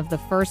ago, one of the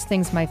first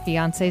things my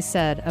fiancé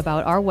said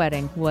about our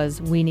wedding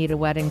was, "We need a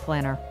wedding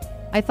planner."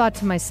 I thought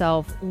to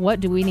myself,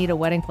 what do we need a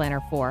wedding planner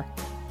for?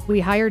 We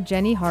hired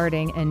Jenny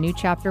Harding and New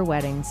Chapter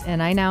Weddings,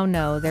 and I now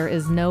know there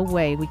is no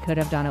way we could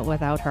have done it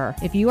without her.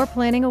 If you are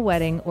planning a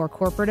wedding or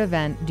corporate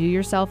event, do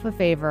yourself a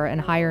favor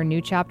and hire New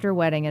Chapter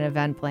Wedding and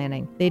Event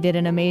Planning. They did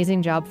an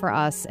amazing job for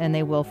us, and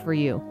they will for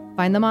you.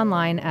 Find them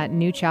online at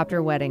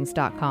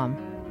newchapterweddings.com.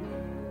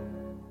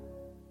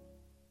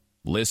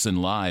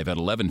 Listen live at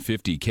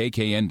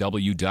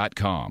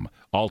 1150kknw.com.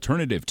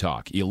 Alternative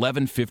Talk,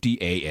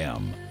 1150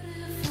 AM.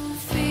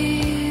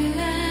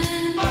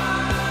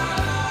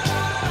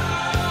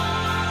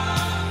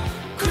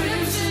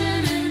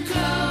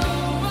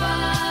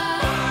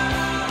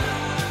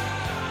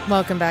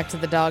 Welcome back to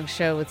the Dog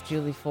Show with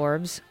Julie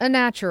Forbes. A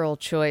natural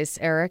choice,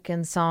 Eric,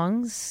 in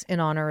songs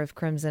in honor of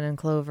Crimson and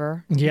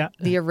Clover. Yeah.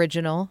 The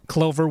original.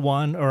 Clover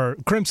 1 or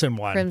Crimson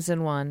 1.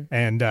 Crimson 1.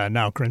 And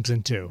now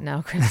Crimson 2.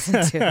 Now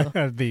Crimson 2.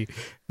 the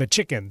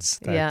chickens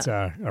that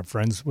are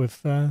friends with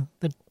Sean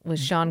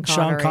Connery.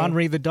 Sean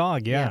Connery, the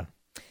dog, yeah.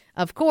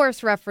 Of course,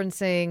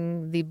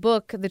 referencing the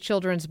book, the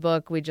children's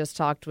book. We just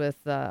talked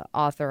with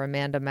author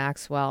Amanda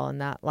Maxwell in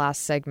that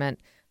last segment.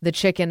 The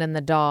Chicken and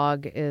the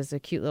Dog is a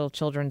cute little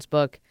children's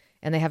book,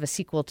 and they have a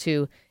sequel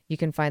too. You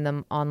can find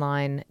them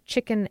online,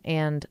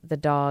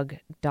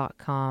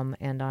 chickenandthedog.com,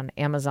 and on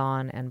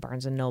Amazon and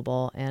Barnes &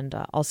 Noble, and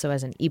also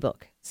as an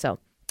ebook. So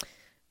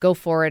go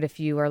for it if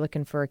you are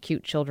looking for a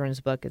cute children's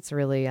book. It's a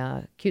really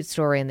cute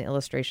story, and the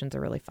illustrations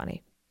are really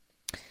funny.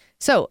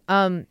 So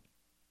I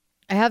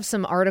have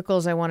some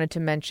articles I wanted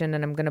to mention,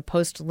 and I'm going to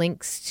post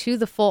links to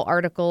the full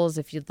articles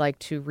if you'd like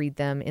to read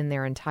them in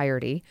their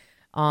entirety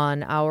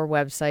on our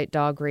website,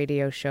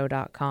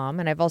 dogradioshow.com.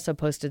 And I've also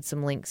posted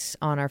some links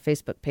on our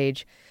Facebook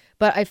page.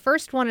 But I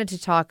first wanted to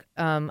talk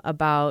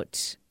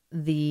about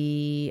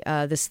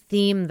this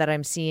theme that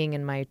I'm seeing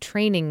in my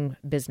training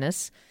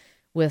business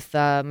with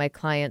my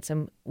clients.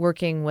 I'm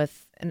working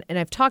with, and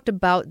I've talked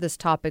about this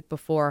topic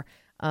before,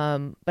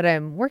 but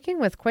I'm working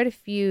with quite a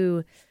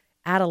few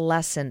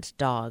adolescent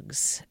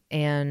dogs.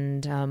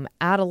 And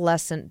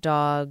adolescent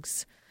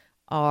dogs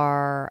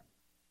are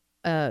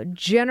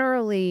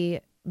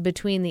generally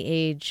between the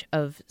age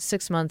of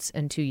 6 months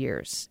and 2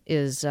 years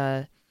is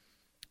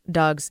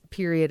dog's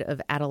period of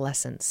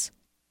adolescence.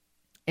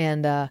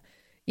 And,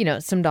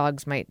 some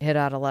dogs might hit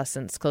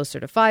adolescence closer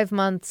to 5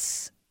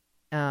 months.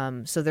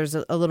 So there's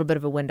a little bit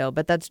of a window,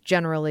 but that's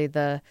generally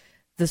the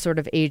sort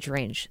of age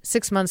range,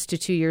 6 months to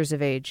 2 years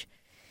of age.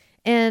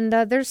 And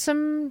there's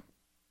some,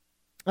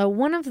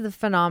 one of the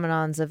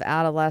phenomenons of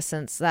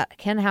adolescence that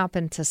can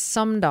happen to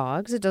some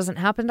dogs. It doesn't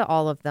happen to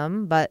all of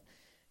them, but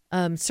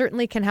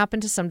certainly can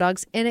happen to some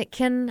dogs, and it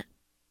can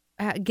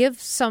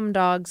give some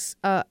dogs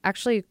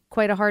actually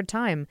quite a hard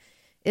time.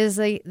 Is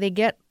they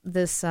get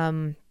this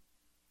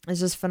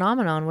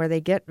phenomenon where they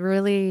get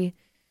really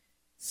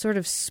sort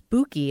of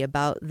spooky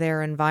about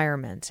their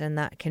environment, and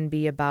that can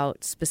be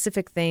about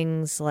specific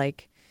things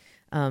like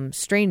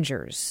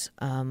strangers,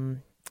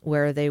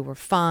 where they were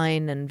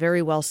fine and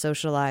very well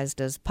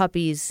socialized as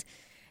puppies,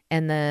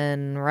 and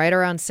then right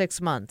around 6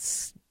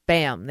 months,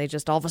 bam, they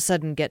just all of a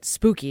sudden get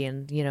spooky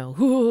and,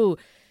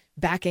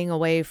 backing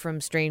away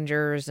from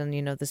strangers and,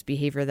 this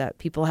behavior that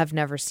people have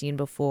never seen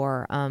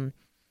before. And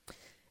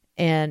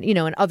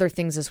other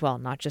things as well,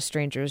 not just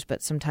strangers,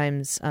 but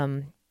sometimes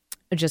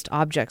just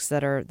objects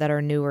that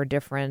are new or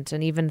different,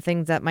 and even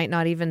things that might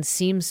not even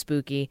seem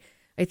spooky.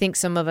 I think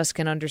some of us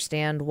can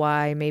understand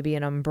why maybe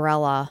an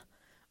umbrella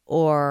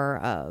or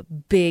a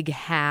big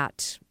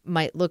hat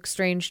might look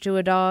strange to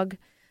a dog.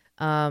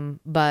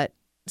 But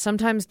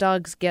sometimes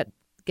dogs get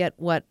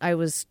what I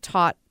was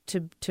taught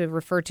to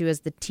refer to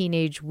as the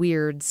teenage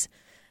weirds.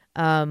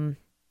 You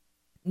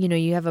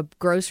have a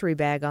grocery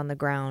bag on the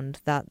ground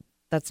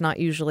that's not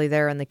usually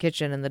there in the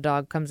kitchen, and the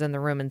dog comes in the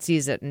room and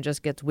sees it and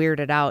just gets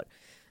weirded out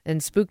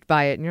and spooked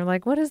by it. And you're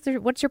like,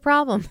 what's your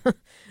problem?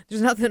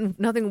 There's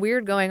nothing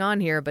weird going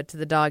on here, but to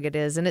the dog it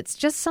is. And it's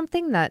just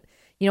something that,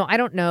 I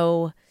don't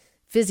know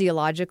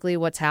physiologically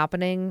what's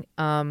happening,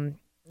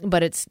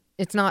 but it's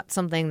not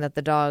something that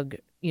the dog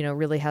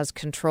really has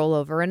control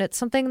over. And it's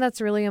something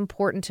that's really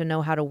important to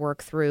know how to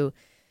work through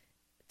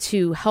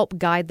to help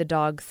guide the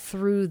dog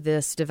through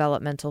this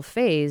developmental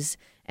phase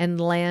and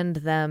land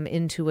them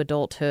into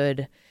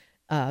adulthood,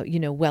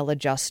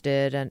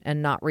 well-adjusted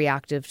and not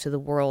reactive to the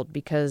world,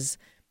 because,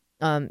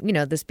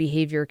 this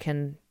behavior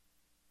can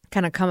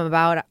kind of come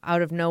about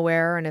out of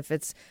nowhere. And if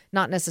it's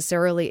not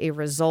necessarily a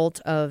result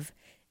of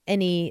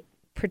any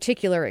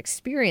particular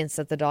experience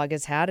that the dog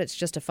has had, it's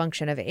just a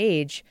function of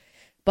age.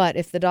 But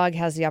if the dog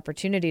has the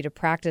opportunity to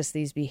practice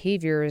these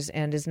behaviors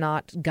and is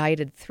not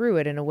guided through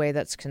it in a way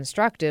that's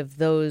constructive,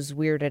 those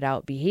weirded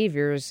out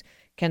behaviors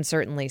can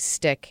certainly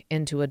stick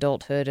into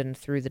adulthood and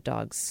through the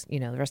dog's,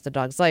 the rest of the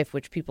dog's life,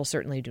 which people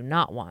certainly do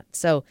not want.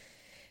 So,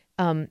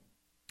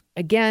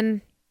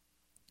 again,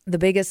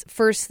 the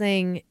first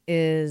thing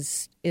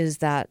is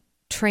that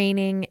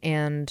training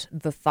and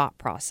the thought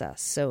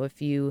process. So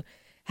if you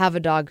have a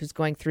dog who's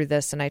going through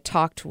this, and I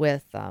talked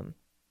with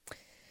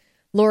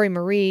Lori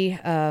Marie,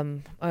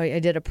 I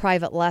did a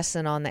private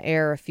lesson on the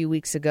air a few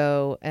weeks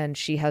ago, and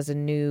she has a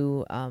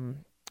new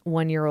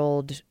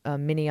 1-year-old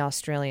mini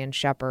Australian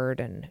Shepherd,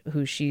 and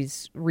who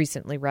she's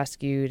recently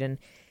rescued, and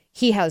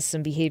he has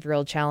some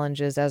behavioral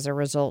challenges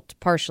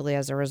partially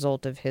as a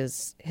result of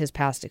his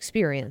past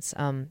experience.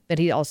 But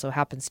he also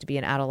happens to be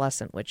an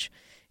adolescent, which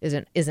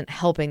isn't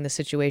helping the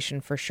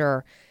situation for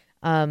sure.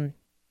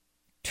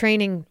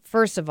 Training,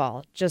 first of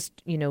all,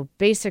 just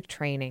basic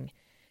training,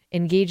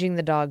 engaging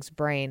the dog's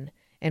brain.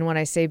 And when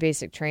I say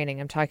basic training,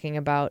 I'm talking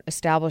about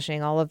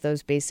establishing all of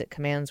those basic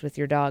commands with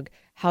your dog,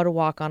 how to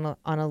walk on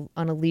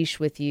a leash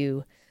with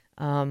you.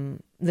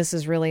 This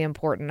is really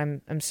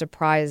important. I'm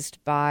surprised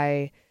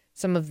by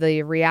some of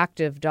the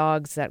reactive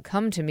dogs that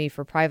come to me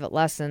for private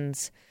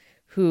lessons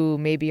who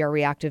maybe are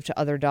reactive to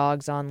other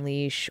dogs on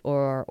leash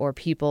or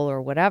people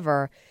or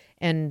whatever.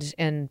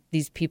 And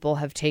these people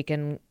have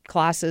taken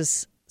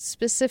classes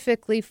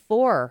specifically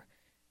for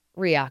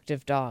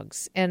reactive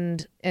dogs.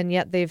 And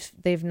yet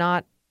they've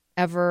not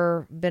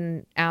ever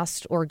been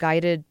asked or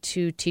guided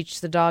to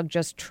teach the dog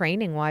just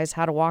training wise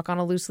how to walk on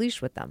a loose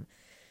leash with them.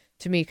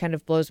 To me, kind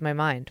of blows my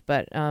mind,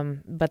 but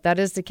that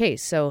is the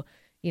case. So,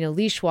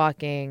 leash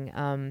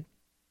walking,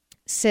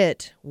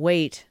 sit,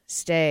 wait,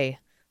 stay,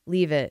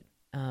 leave it,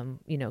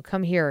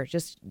 come here,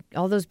 just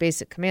all those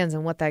basic commands.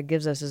 And what that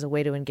gives us is a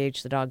way to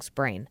engage the dog's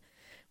brain,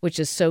 which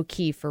is so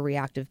key for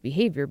reactive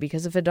behavior,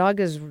 because if a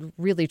dog is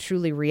really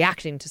truly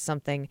reacting to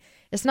something,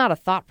 it's not a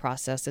thought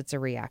process, it's a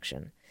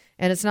reaction.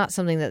 And it's not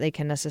something that they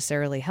can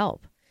necessarily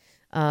help.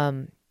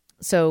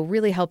 So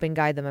really helping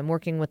guide them. I'm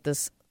working with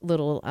this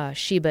little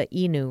Shiba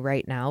Inu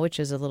right now, which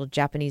is a little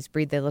Japanese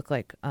breed. They look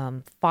like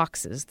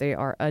foxes. They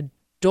are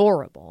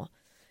adorable.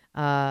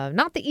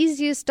 Not the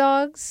easiest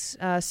dogs.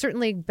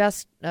 Certainly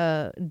best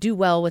do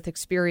well with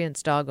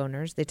experienced dog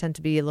owners. They tend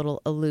to be a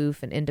little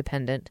aloof and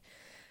independent.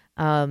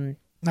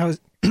 Now,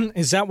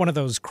 is that one of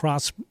those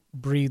cross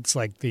breeds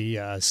like the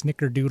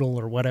Snickerdoodle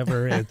or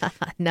whatever?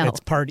 No. It's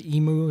part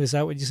emu. Is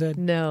that what you said?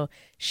 No.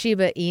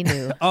 Shiba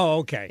Inu. Oh,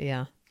 okay.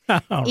 Yeah.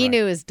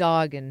 Inu is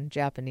dog in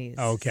Japanese.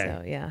 Okay.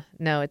 So, yeah.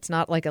 No, it's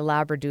not like a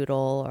Labradoodle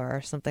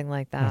or something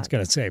like that. I was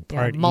going to say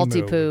part emu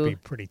Multi-poo. would be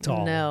pretty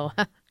tall. No.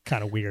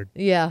 Kind of weird.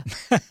 Yeah.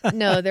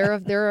 No, they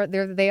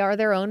are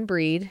their own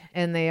breed,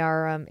 and they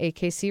are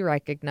AKC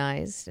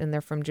recognized, and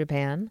they're from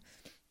Japan.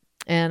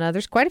 And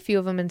there's quite a few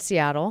of them in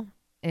Seattle,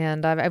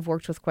 and I've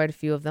worked with quite a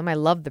few of them. I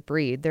love the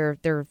breed.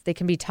 They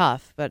can be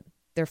tough, but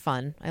they're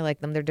fun. I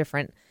like them. They're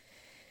different.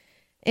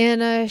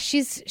 And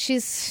she's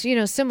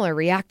similar,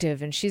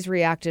 reactive, and she's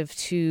reactive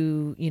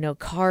to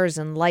cars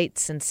and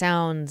lights and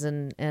sounds,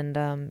 and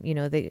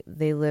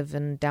they live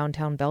in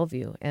downtown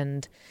Bellevue,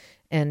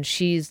 and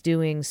she's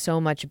doing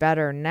so much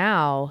better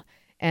now,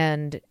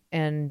 and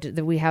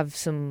that we have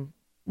some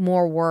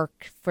more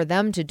work for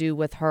them to do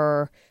with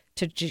her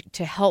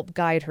to help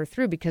guide her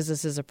through, because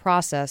this is a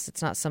process.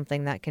 It's not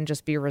something that can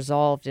just be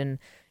resolved in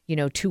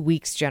 2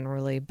 weeks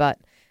generally, but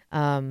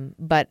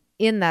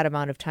in that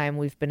amount of time,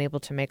 we've been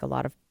able to make a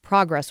lot of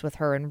progress with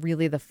her, and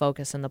really the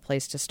focus and the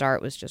place to start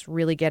was just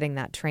really getting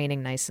that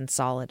training nice and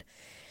solid.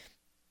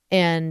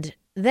 And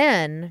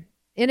then,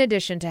 in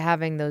addition to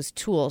having those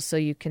tools, so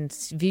you can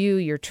view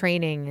your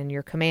training and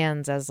your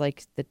commands as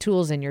like the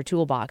tools in your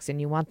toolbox, and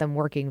you want them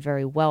working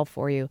very well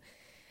for you.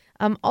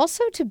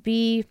 Also to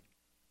be,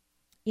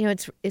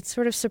 it's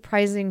sort of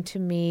surprising to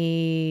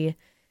me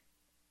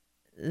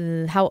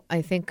how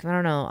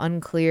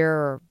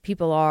unclear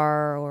people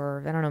are,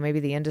 or I don't know,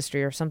 maybe the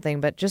industry or something,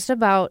 but just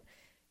about,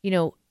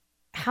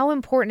 how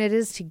important it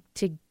is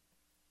to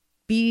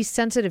be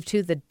sensitive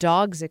to the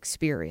dog's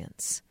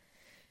experience.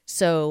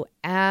 So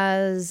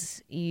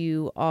as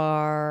you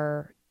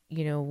are,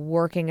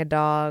 working a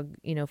dog,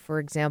 for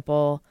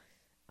example,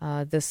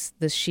 this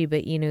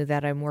Shiba Inu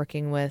that I'm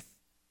working with,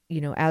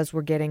 as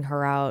we're getting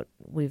her out,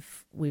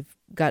 we've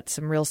got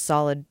some real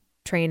solid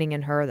training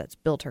in her that's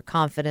built her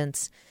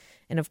confidence.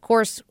 And of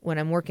course, when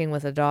I'm working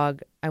with a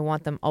dog, I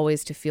want them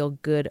always to feel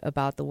good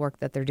about the work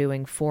that they're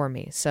doing for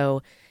me.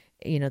 So,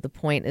 the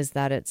point is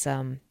that it's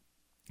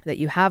that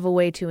you have a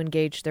way to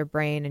engage their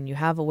brain, and you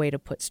have a way to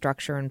put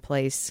structure in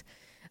place,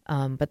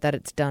 but that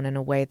it's done in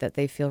a way that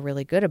they feel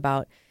really good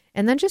about.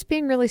 And then just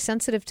being really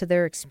sensitive to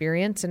their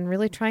experience and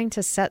really trying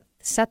to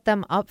set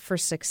them up for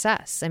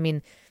success. I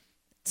mean,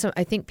 so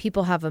I think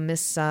people have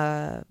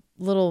a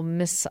little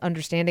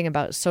misunderstanding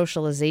about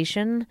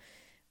socialization,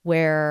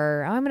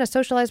 where I'm going to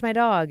socialize my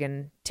dog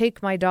and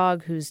take my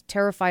dog who's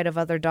terrified of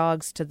other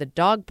dogs to the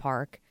dog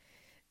park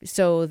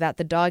so that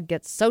the dog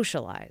gets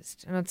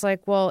socialized. And it's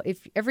like, well,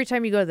 if every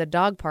time you go to the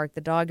dog park,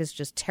 the dog is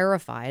just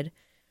terrified,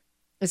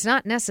 it's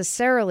not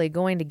necessarily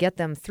going to get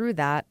them through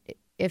that.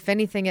 If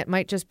anything, it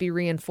might just be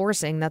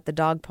reinforcing that the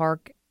dog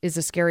park is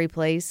a scary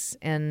place.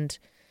 And,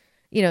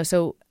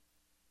 so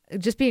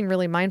just being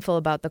really mindful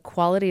about the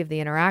quality of the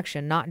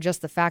interaction, not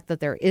just the fact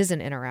that there is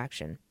an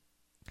interaction.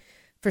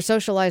 For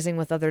socializing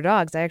with other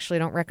dogs, I actually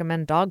don't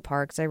recommend dog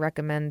parks. I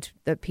recommend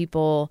that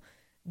people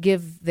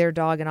give their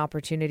dog an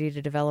opportunity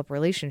to develop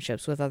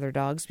relationships with other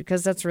dogs,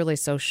 because that's really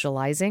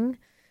socializing.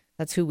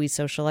 That's who we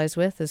socialize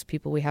with, is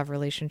people we have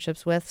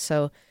relationships with.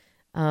 So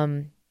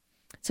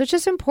it's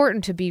just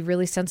important to be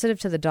really sensitive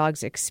to the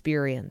dog's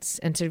experience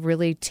and to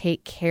really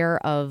take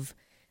care of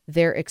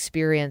their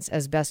experience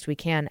as best we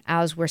can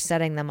as we're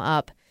setting them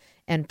up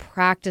and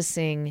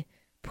practicing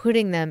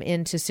putting them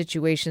into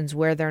situations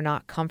where they're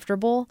not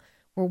comfortable.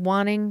 We're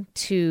wanting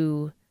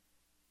to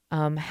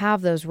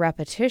have those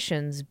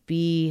repetitions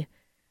be,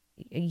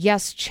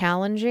 yes,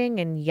 challenging,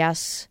 and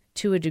yes,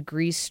 to a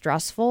degree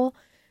stressful,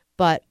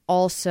 but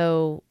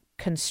also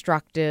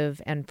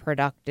constructive and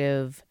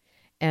productive,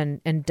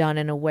 and done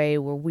in a way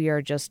where we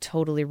are just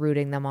totally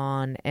rooting them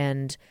on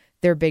and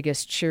their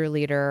biggest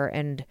cheerleader,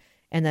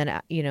 And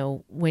then,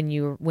 when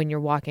you're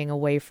walking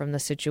away from the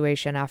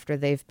situation after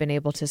they've been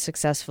able to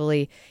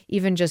successfully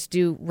even just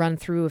run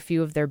through a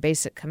few of their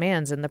basic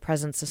commands in the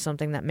presence of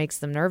something that makes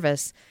them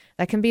nervous,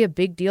 that can be a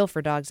big deal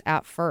for dogs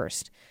at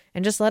first.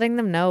 And just letting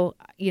them know,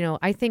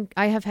 I think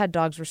I have had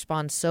dogs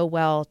respond so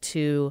well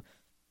to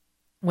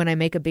when I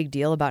make a big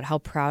deal about how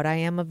proud I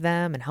am of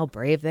them and how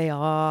brave they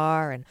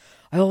are. And,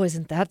 oh,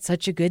 isn't that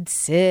such a good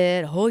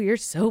sit? Oh, you're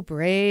so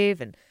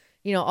brave. And,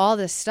 all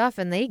this stuff.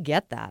 And they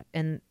get that.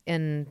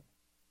 And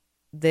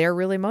they're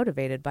really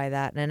motivated by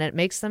that. And it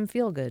makes them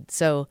feel good.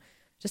 So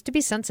just to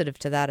be sensitive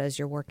to that as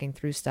you're working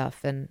through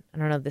stuff. And I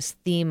don't know, this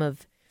theme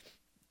of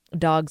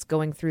dogs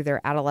going through their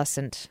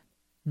adolescent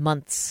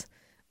months,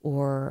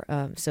 or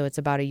so it's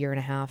about a year and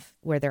a half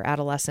where they're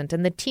adolescent.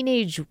 And the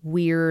teenage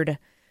weird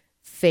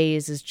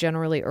phase is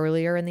generally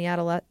earlier in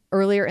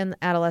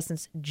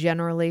adolescence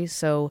generally.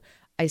 So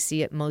I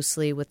see it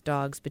mostly with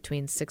dogs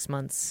between 6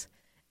 months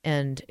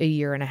and a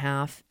year and a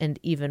half, and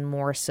even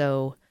more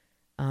so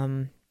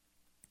on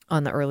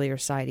the earlier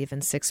side,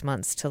 even 6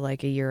 months to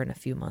like a year and a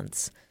few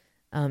months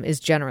is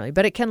generally,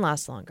 but it can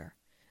last longer.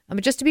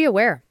 But just to be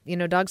aware,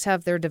 dogs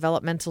have their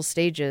developmental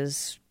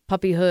stages,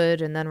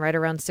 puppyhood, and then right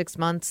around 6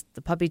 months,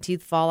 the puppy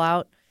teeth fall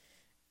out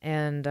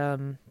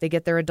and they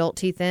get their adult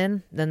teeth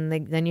in.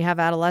 Then you have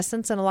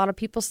adolescence, and a lot of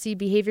people see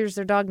behaviors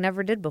their dog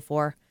never did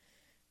before,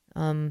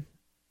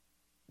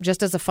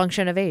 just as a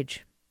function of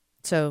age.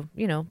 So,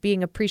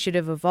 being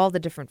appreciative of all the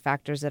different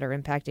factors that are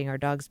impacting our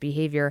dog's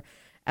behavior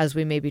as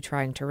we may be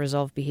trying to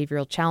resolve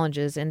behavioral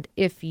challenges. And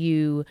if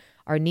you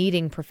are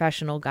needing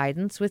professional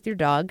guidance with your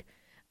dog,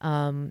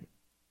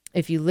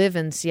 if you live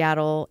in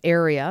Seattle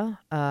area,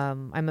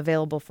 I'm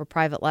available for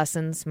private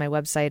lessons. My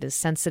website is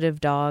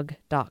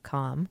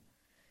sensitivedog.com.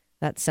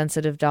 That's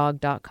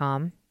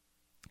sensitivedog.com.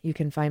 You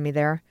can find me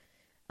there.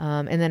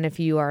 And then if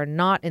you are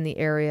not in the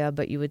area,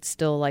 but you would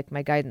still like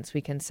my guidance,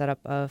 we can set up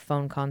a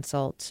phone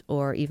consult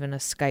or even a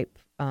Skype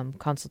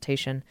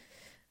consultation.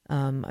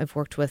 I've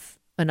worked with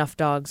enough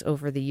dogs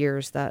over the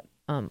years that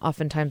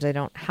oftentimes I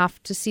don't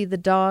have to see the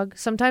dog.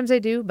 Sometimes I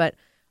do, but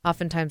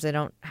oftentimes I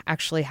don't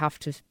actually have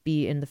to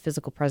be in the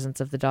physical presence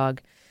of the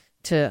dog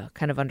to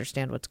kind of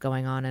understand what's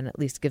going on and at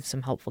least give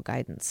some helpful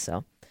guidance.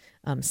 So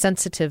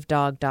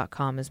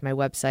sensitivedog.com is my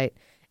website.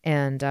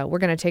 And we're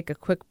going to take a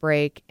quick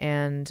break.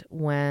 And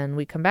when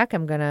we come back,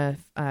 I'm going to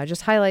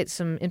just highlight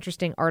some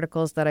interesting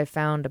articles that I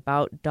found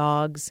about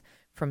dogs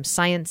from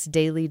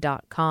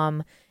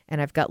ScienceDaily.com.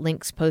 And I've got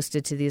links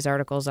posted to these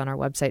articles on our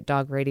website,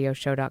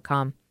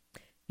 dogradioshow.com.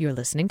 You're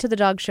listening to The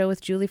Dog Show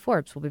with Julie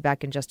Forbes. We'll be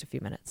back in just a few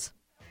minutes.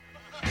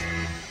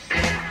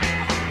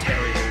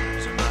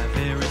 Terriers are my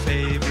very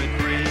favorite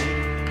breed.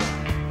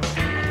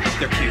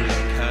 They're cute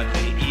and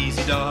cuddly,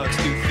 easy dogs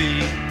to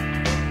feed.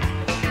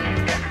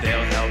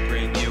 They'll help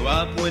bring you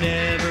up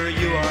whenever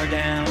you are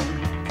down.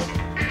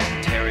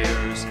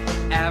 Terriers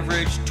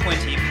average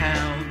 20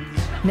 pounds.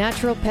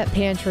 Natural Pet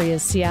Pantry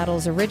is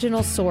Seattle's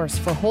original source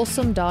for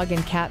wholesome dog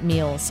and cat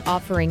meals,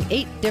 offering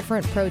 8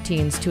 different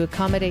proteins to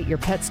accommodate your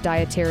pet's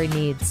dietary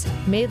needs.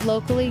 Made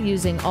locally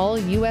using all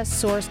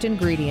U.S.-sourced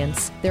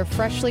ingredients, their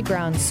freshly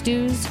ground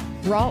stews,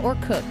 raw or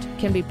cooked,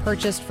 can be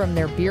purchased from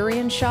their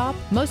Burien shop,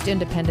 most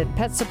independent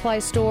pet supply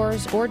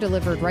stores, or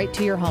delivered right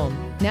to your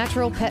home.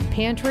 Natural Pet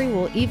Pantry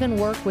will even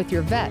work with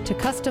your vet to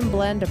custom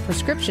blend a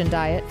prescription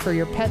diet for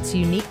your pet's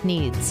unique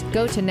needs.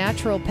 Go to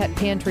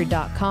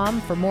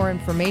naturalpetpantry.com for more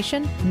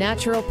information.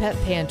 Natural Pet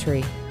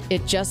Pantry.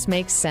 It just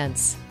makes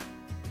sense.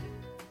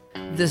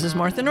 This is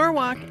Martha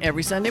Norwalk.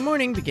 Every Sunday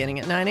morning, beginning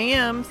at 9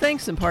 a.m.,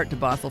 thanks in part to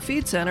Bothell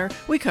Feed Center,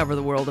 we cover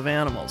the world of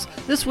animals.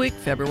 This week,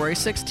 February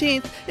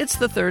 16th, it's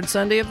the third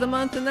Sunday of the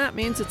month, and that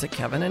means it's a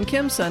Kevin and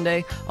Kim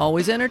Sunday.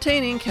 Always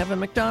entertaining. Kevin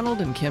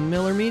McDonald and Kim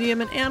Miller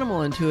Medium and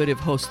Animal Intuitive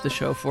host the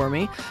show for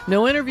me.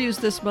 No interviews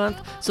this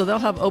month, so they'll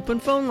have open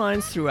phone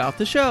lines throughout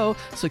the show,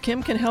 so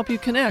Kim can help you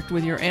connect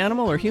with your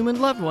animal or human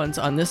loved ones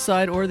on this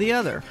side or the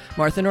other.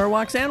 Martha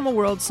Norwalk's Animal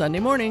World, Sunday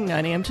morning,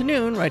 9 a.m. to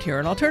noon, right here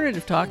on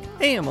Alternative Talk,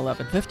 AM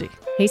 1150.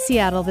 Hey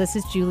Seattle, this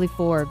is Julie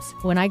Forbes.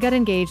 When I got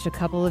engaged a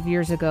couple of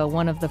years ago,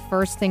 one of the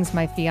first things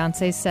my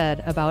fiancé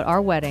said about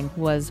our wedding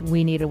was,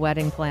 "We need a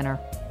wedding planner."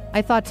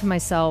 I thought to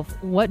myself,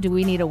 what do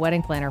we need a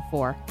wedding planner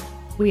for?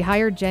 We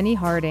hired Jenny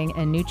Harding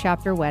and New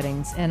Chapter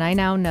Weddings, and I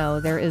now know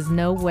there is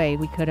no way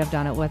we could have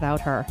done it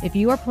without her. If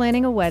you are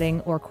planning a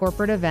wedding or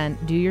corporate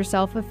event, do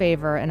yourself a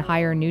favor and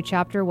hire New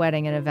Chapter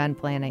Wedding and Event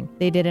Planning.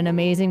 They did an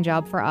amazing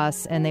job for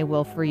us, and they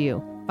will for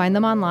you. Find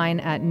them online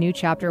at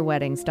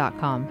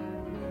newchapterweddings.com.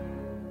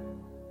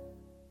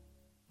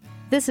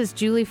 This is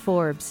Julie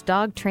Forbes,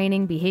 dog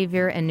training,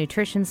 behavior, and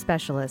nutrition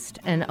specialist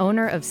and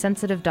owner of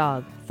Sensitive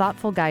Dog,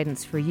 thoughtful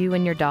guidance for you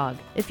and your dog.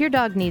 If your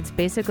dog needs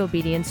basic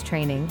obedience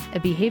training, a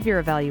behavior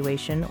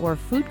evaluation, or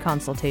food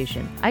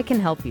consultation, I can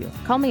help you.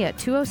 Call me at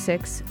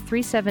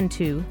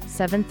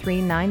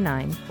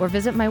 206-372-7399 or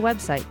visit my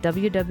website,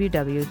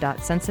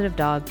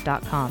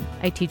 www.sensitivedog.com.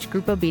 I teach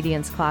group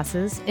obedience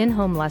classes,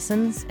 in-home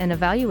lessons, and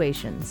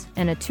evaluations,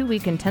 and a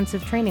 2-week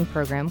intensive training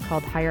program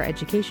called Higher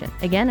Education.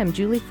 Again, I'm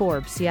Julie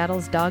Forbes,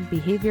 Seattle's dog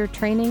behavior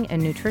training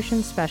and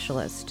nutrition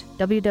specialist.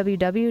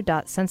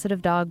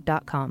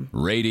 www.sensitivedog.com.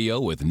 Radio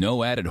with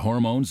no added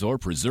hormones or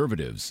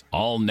preservatives.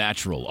 All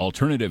natural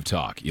alternative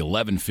talk,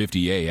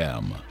 1150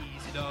 AM.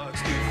 Easy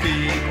dogs to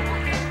feed.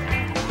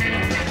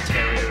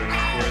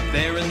 Terriers were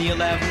there in the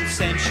 11th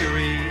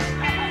century.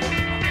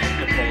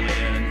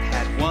 Napoleon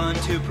had one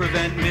to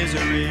prevent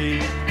misery.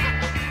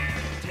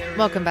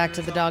 Welcome back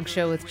to the Dog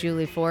Show with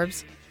Julie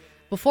Forbes.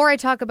 Before I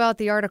talk about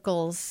the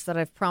articles that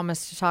I've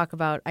promised to talk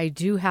about, I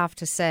do have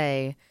to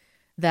say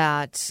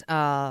that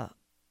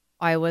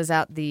I was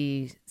at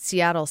the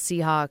Seattle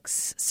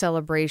Seahawks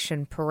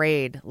celebration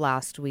parade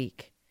last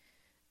week.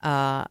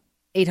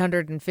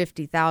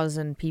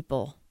 850,000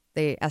 people,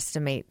 they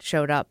estimate,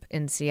 showed up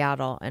in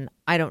Seattle, and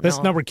I don't know.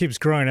 This number keeps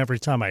growing every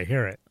time I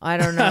hear it. I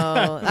don't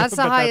know. That's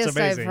the highest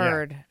amazing, I've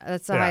heard. Yeah.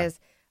 That's the highest.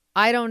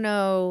 I don't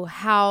know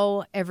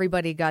how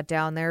everybody got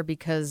down there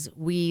because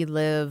we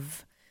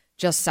live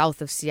just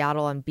south of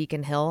Seattle on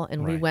Beacon Hill,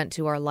 and we went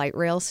to our light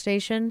rail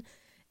station,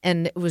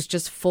 and it was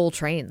just full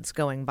trains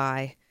going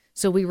by.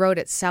 So we rode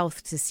it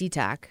south to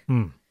SeaTac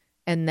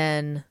and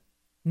then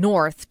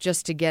north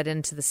just to get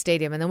into the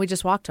stadium, and then we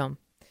just walked home.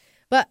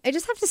 But I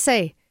just have to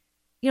say,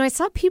 I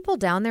saw people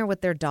down there with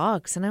their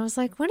dogs, and I was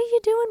like, what are you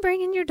doing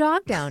bringing your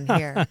dog down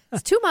here?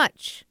 It's too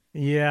much.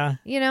 Yeah.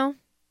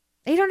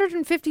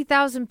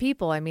 850,000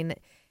 people. I mean,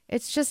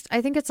 it's just,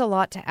 I think it's a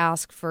lot to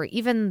ask for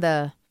even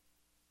the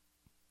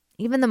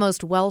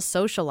most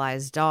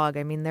well-socialized dog.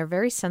 I mean, they're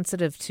very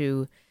sensitive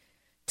to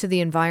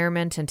the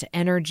environment and to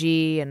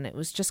energy, and it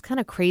was just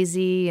kind of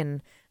crazy.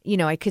 And,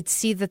 I could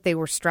see that they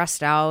were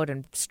stressed out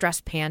and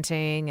stress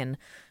panting and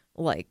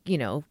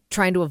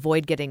trying to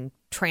avoid getting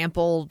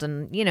trampled.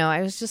 And,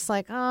 I was just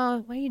like,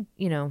 oh, why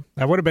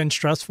That would have been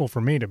stressful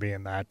for me to be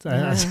in that.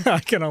 I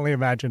can only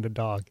imagine the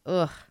dog.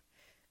 Ugh.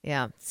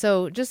 Yeah.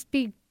 So just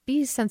be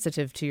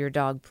sensitive to your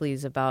dog,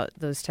 please, about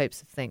those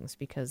types of things,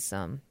 because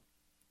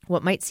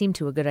what might seem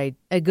to a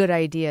good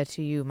idea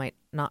to you might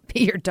not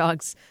be your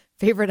dog's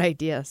favorite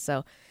idea.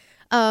 So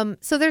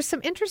there's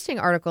some interesting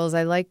articles.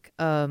 I like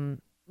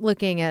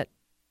looking at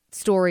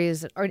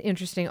stories or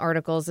interesting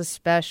articles,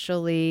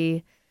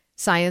 especially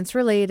science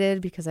related,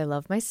 because I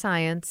love my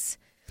science.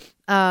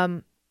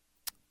 And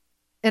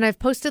I've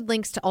posted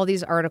links to all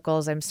these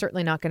articles. I'm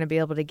certainly not going to be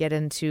able to get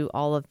into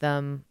all of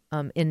them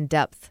in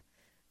depth,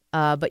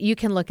 but you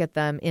can look at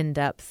them in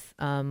depth.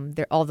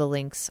 All the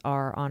links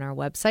are on our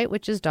website,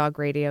 which is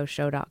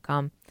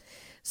dogradioshow.com.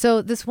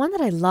 So this one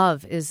that I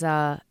love is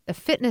a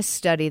fitness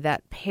study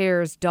that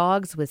pairs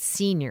dogs with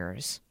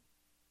seniors.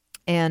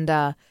 And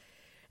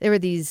there were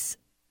these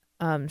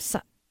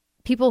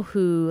people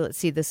who, let's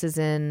see, this is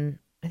I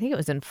think it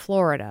was in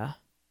Florida.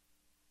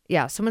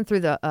 Yeah, someone through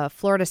the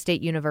Florida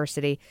State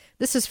University.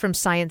 This is from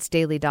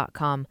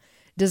ScienceDaily.com.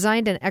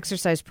 Designed an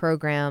exercise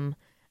program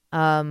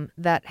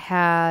that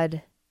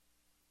had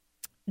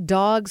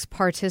dogs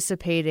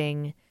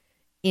participating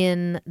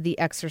in the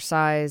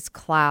exercise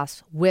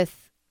class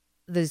with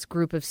this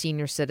group of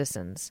senior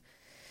citizens.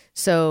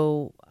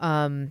 So,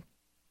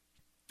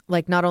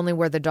 not only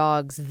were the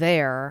dogs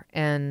there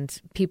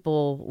and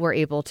people were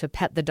able to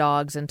pet the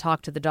dogs and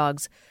talk to the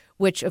dogs,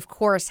 which of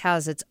course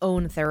has its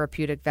own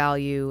therapeutic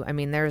value. I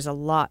mean, there's a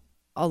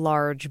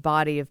large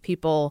body of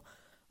people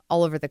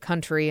all over the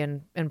country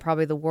and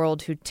probably the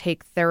world who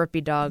take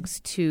therapy dogs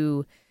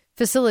to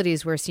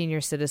facilities where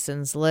senior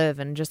citizens live,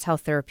 and just how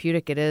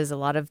therapeutic it is. A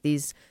lot of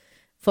these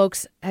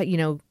folks,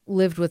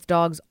 lived with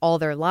dogs all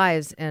their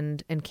lives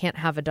and can't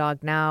have a dog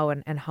now,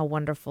 and how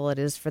wonderful it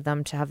is for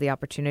them to have the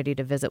opportunity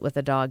to visit with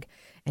a dog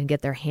and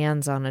get their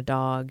hands on a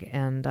dog,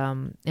 and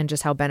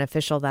just how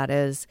beneficial that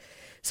is.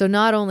 So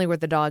not only were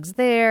the dogs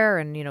there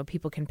and,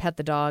 people can pet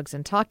the dogs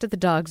and talk to the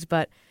dogs,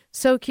 but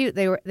so cute.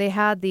 They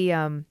had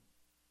the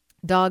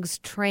dogs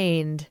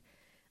trained.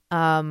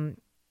 So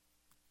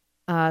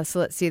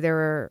let's see, they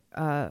were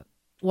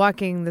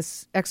walking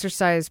this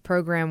exercise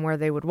program where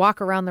they would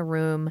walk around the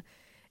room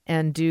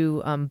and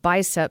do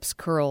biceps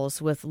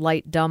curls with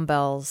light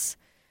dumbbells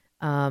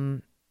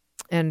and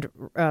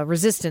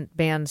resistant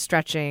band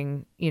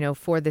stretching,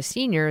 for the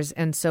seniors.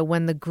 And so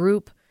when the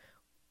group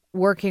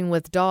working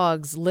with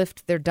dogs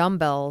lift their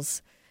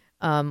dumbbells,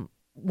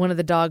 one of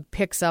the dog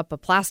picks up a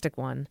plastic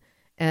one.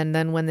 And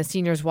then when the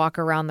seniors walk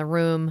around the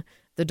room,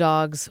 the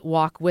dogs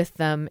walk with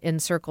them in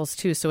circles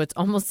too. So it's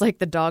almost like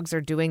the dogs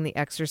are doing the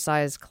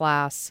exercise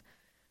class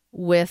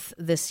with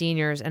the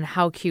seniors. And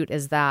how cute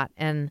is that?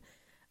 And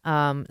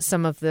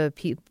some of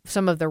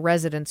the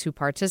residents who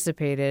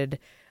participated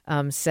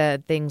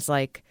said things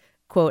like,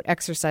 quote,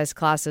 exercise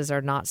classes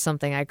are not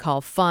something I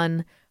call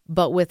fun,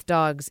 but with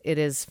dogs, it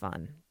is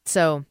fun.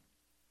 So,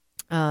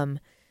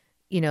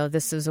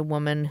 this is a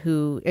woman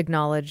who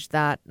acknowledged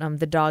that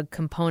the dog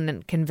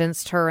component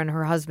convinced her and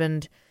her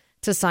husband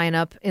to sign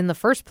up in the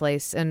first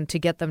place and to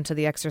get them to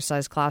the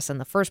exercise class in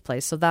the first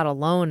place. So that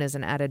alone is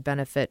an added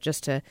benefit,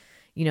 just to,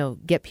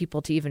 get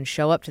people to even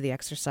show up to the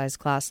exercise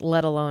class,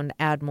 let alone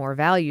add more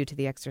value to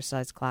the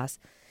exercise class.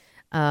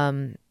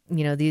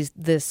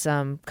 This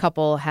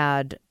couple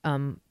had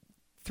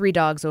 3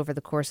 dogs over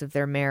the course of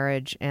their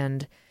marriage,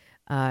 and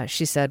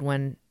she said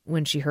when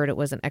she heard it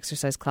was an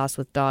exercise class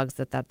with dogs,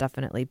 that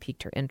definitely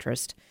piqued her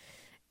interest.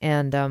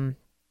 And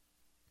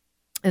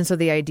so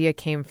the idea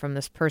came from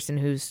this person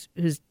who's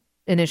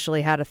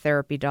initially had a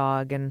therapy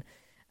dog and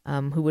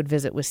who would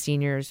visit with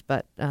seniors,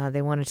 but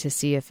they wanted to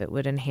see if it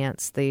would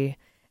enhance the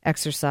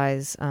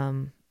exercise,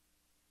 to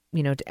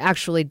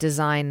actually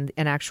design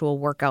an actual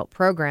workout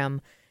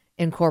program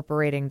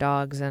incorporating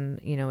dogs and,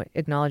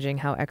 acknowledging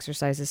how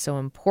exercise is so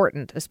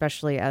important,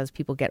 especially as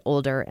people get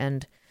older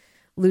and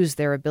lose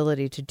their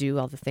ability to do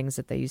all the things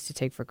that they used to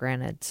take for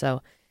granted.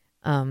 So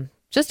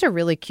just a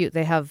really cute,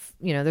 they have,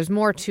 there's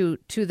more to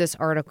this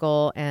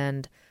article.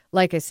 And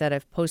like I said,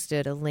 I've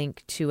posted a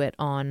link to it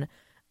on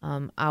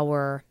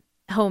our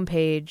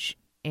homepage,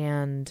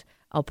 and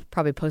I'll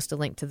probably post a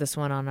link to this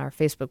one on our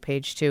Facebook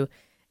page too.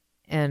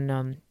 And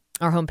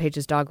our homepage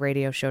is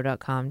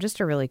dogradioshow.com. Just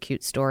a really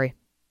cute story.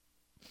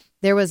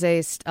 There was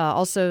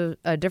also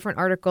a different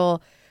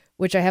article,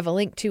 which I have a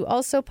link to,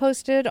 also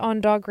posted on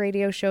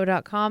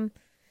dogradioshow.com,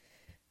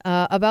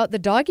 about the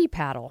doggy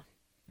paddle,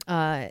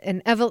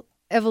 an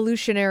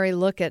evolutionary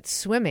look at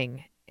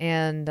swimming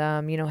and,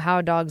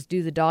 how dogs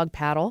do the dog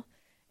paddle.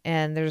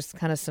 And there's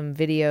kind of some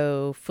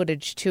video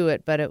footage to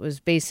it, but it was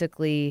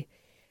basically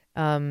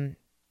that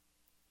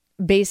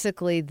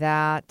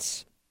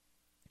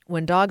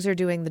when dogs are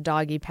doing the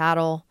doggy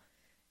paddle,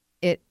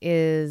 it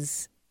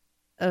is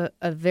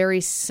a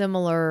very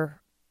similar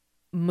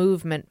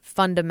movement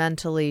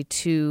fundamentally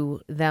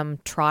to them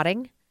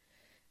trotting.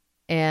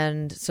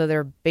 And so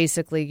they're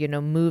basically,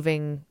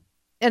 moving.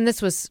 And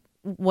this was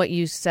what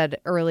you said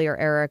earlier,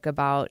 Eric,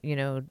 about,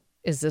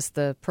 is this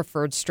the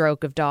preferred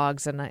stroke of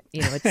dogs? And,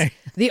 it's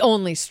the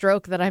only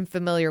stroke that I'm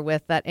familiar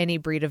with that any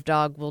breed of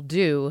dog will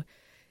do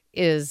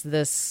is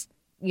this,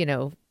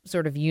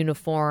 sort of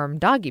uniform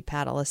doggy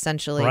paddle,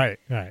 essentially. Right.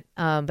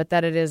 But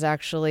that it is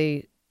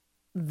actually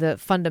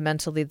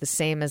fundamentally the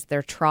same as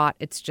their trot.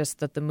 It's just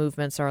that the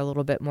movements are a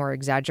little bit more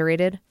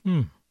exaggerated.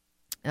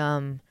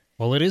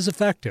 Well, it is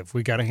effective.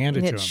 We got to hand it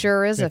to them. It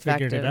sure is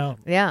effective. Figured it out.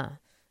 Yeah.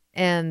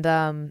 And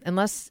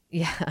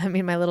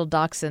my little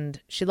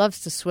dachshund, she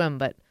loves to swim,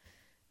 but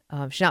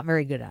she's not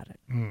very good at it.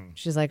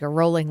 She's like a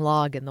rolling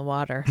log in the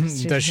water.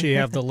 Does she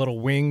have the little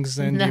wings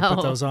and you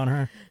put those on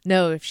her?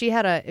 No, if she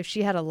had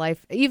a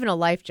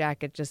life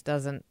jacket, just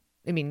doesn't.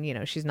 I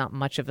mean, she's not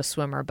much of a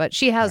swimmer, but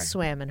she has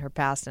swam in her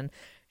past, and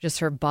just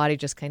her body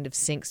just kind of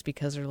sinks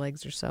because her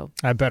legs are so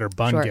I bet her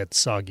bun short. gets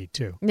soggy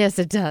too. Yes,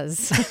 it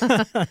does.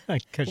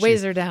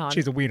 Weighs her down.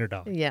 She's a wiener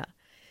dog. Yeah.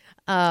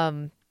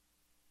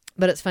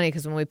 But it's funny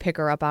because when we pick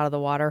her up out of the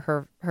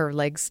water, her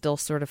legs still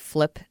sort of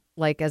flip,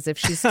 like as if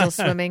she's still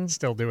swimming.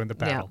 Still doing the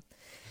paddle. Yeah.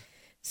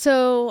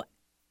 So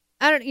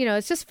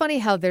it's just funny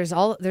how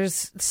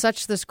there's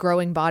such this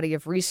growing body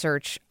of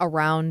research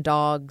around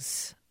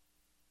dogs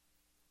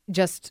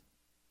just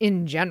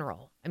in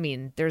general. I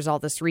mean, there's all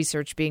this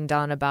research being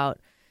done about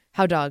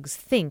how dogs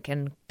think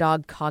and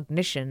dog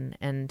cognition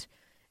and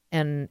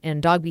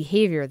dog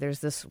behavior.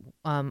 There's this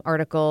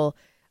article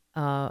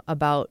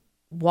about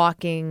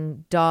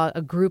walking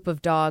a group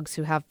of dogs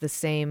who have the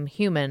same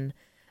human,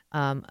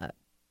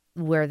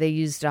 where they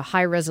used a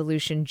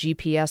high-resolution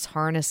GPS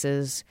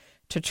harnesses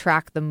to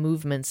track the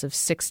movements of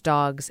 6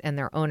 dogs and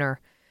their owner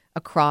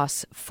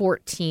across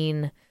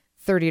 14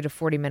 30 to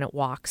 40-minute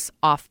walks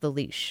off the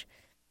leash.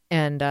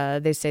 And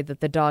they say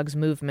that the dog's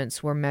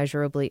movements were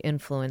measurably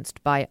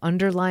influenced by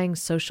underlying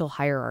social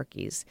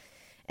hierarchies.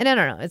 And I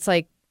don't know, it's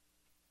like,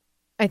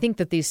 I think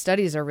that these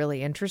studies are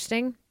really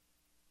interesting,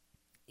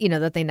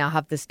 that they now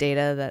have this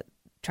data that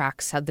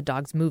tracks how the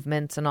dog's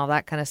movements and all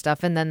that kind of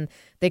stuff. And then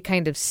they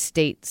kind of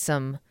state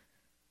some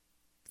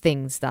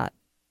things that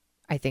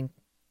I think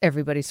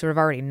everybody sort of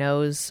already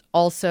knows.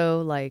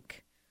 Also,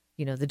 like,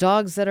 the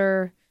dogs that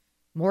are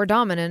more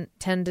dominant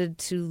tended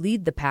to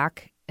lead the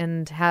pack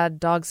and had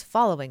dogs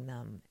following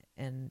them.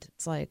 And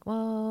it's like,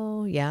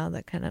 well, yeah,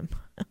 that kind of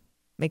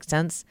makes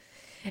sense.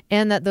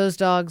 And that those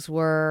dogs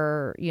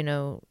were,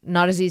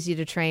 not as easy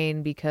to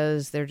train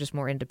because they're just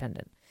more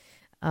independent.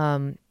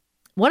 One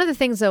of the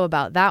things, though,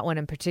 about that one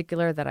in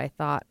particular that I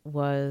thought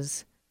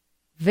was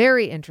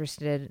very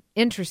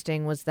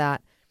interesting was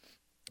that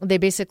they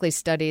basically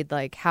studied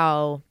like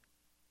how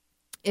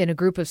in a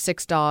group of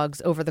 6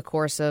 dogs over the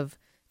course of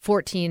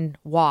 14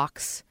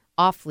 walks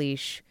off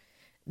leash,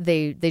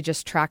 they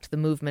just tracked the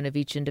movement of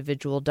each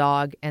individual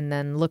dog and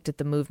then looked at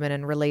the movement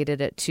and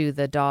related it to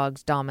the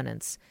dog's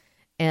dominance.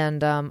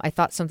 And I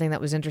thought something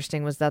that was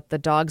interesting was that the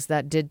dogs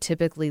that did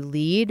typically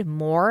lead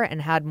more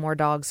and had more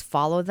dogs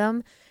follow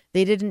them,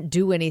 they didn't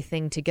do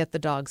anything to get the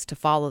dogs to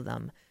follow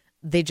them.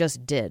 They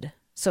just did.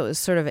 So it was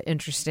sort of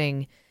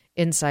interesting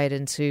insight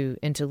into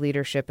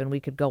leadership, and we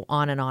could go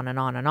on and on and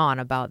on and on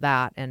about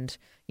that. And,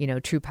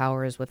 true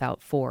power is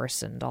without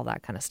force and all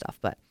that kind of stuff.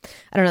 But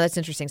I don't know. That's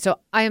interesting. So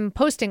I am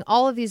posting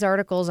all of these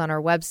articles on our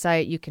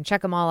website. You can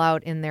check them all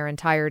out in their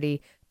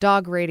entirety,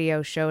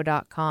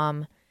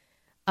 dogradioshow.com.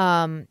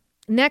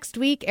 Next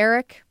week,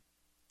 Eric,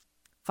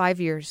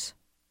 5 years.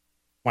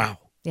 Wow.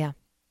 Yeah.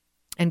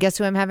 And guess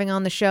who I'm having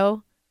on the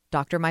show?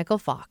 Dr. Michael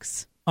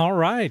Fox. All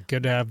right.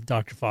 Good to have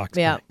Dr. Fox.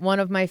 Yeah, back.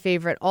 one of my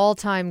favorite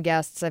all-time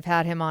guests. I've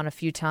had him on a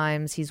few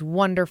times. He's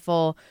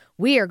wonderful.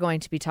 We are going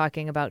to be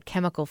talking about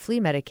chemical flea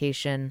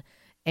medication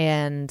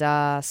and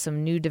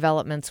some new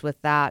developments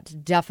with that.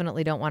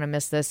 Definitely don't want to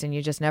miss this, and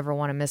you just never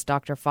want to miss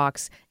Dr.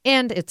 Fox.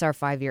 And it's our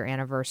 5-year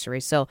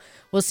anniversary. So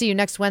we'll see you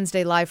next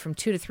Wednesday live from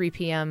 2 to 3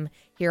 p.m.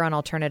 here on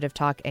Alternative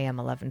Talk AM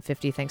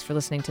 1150. Thanks for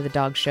listening to The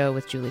Dog Show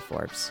with Julie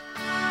Forbes.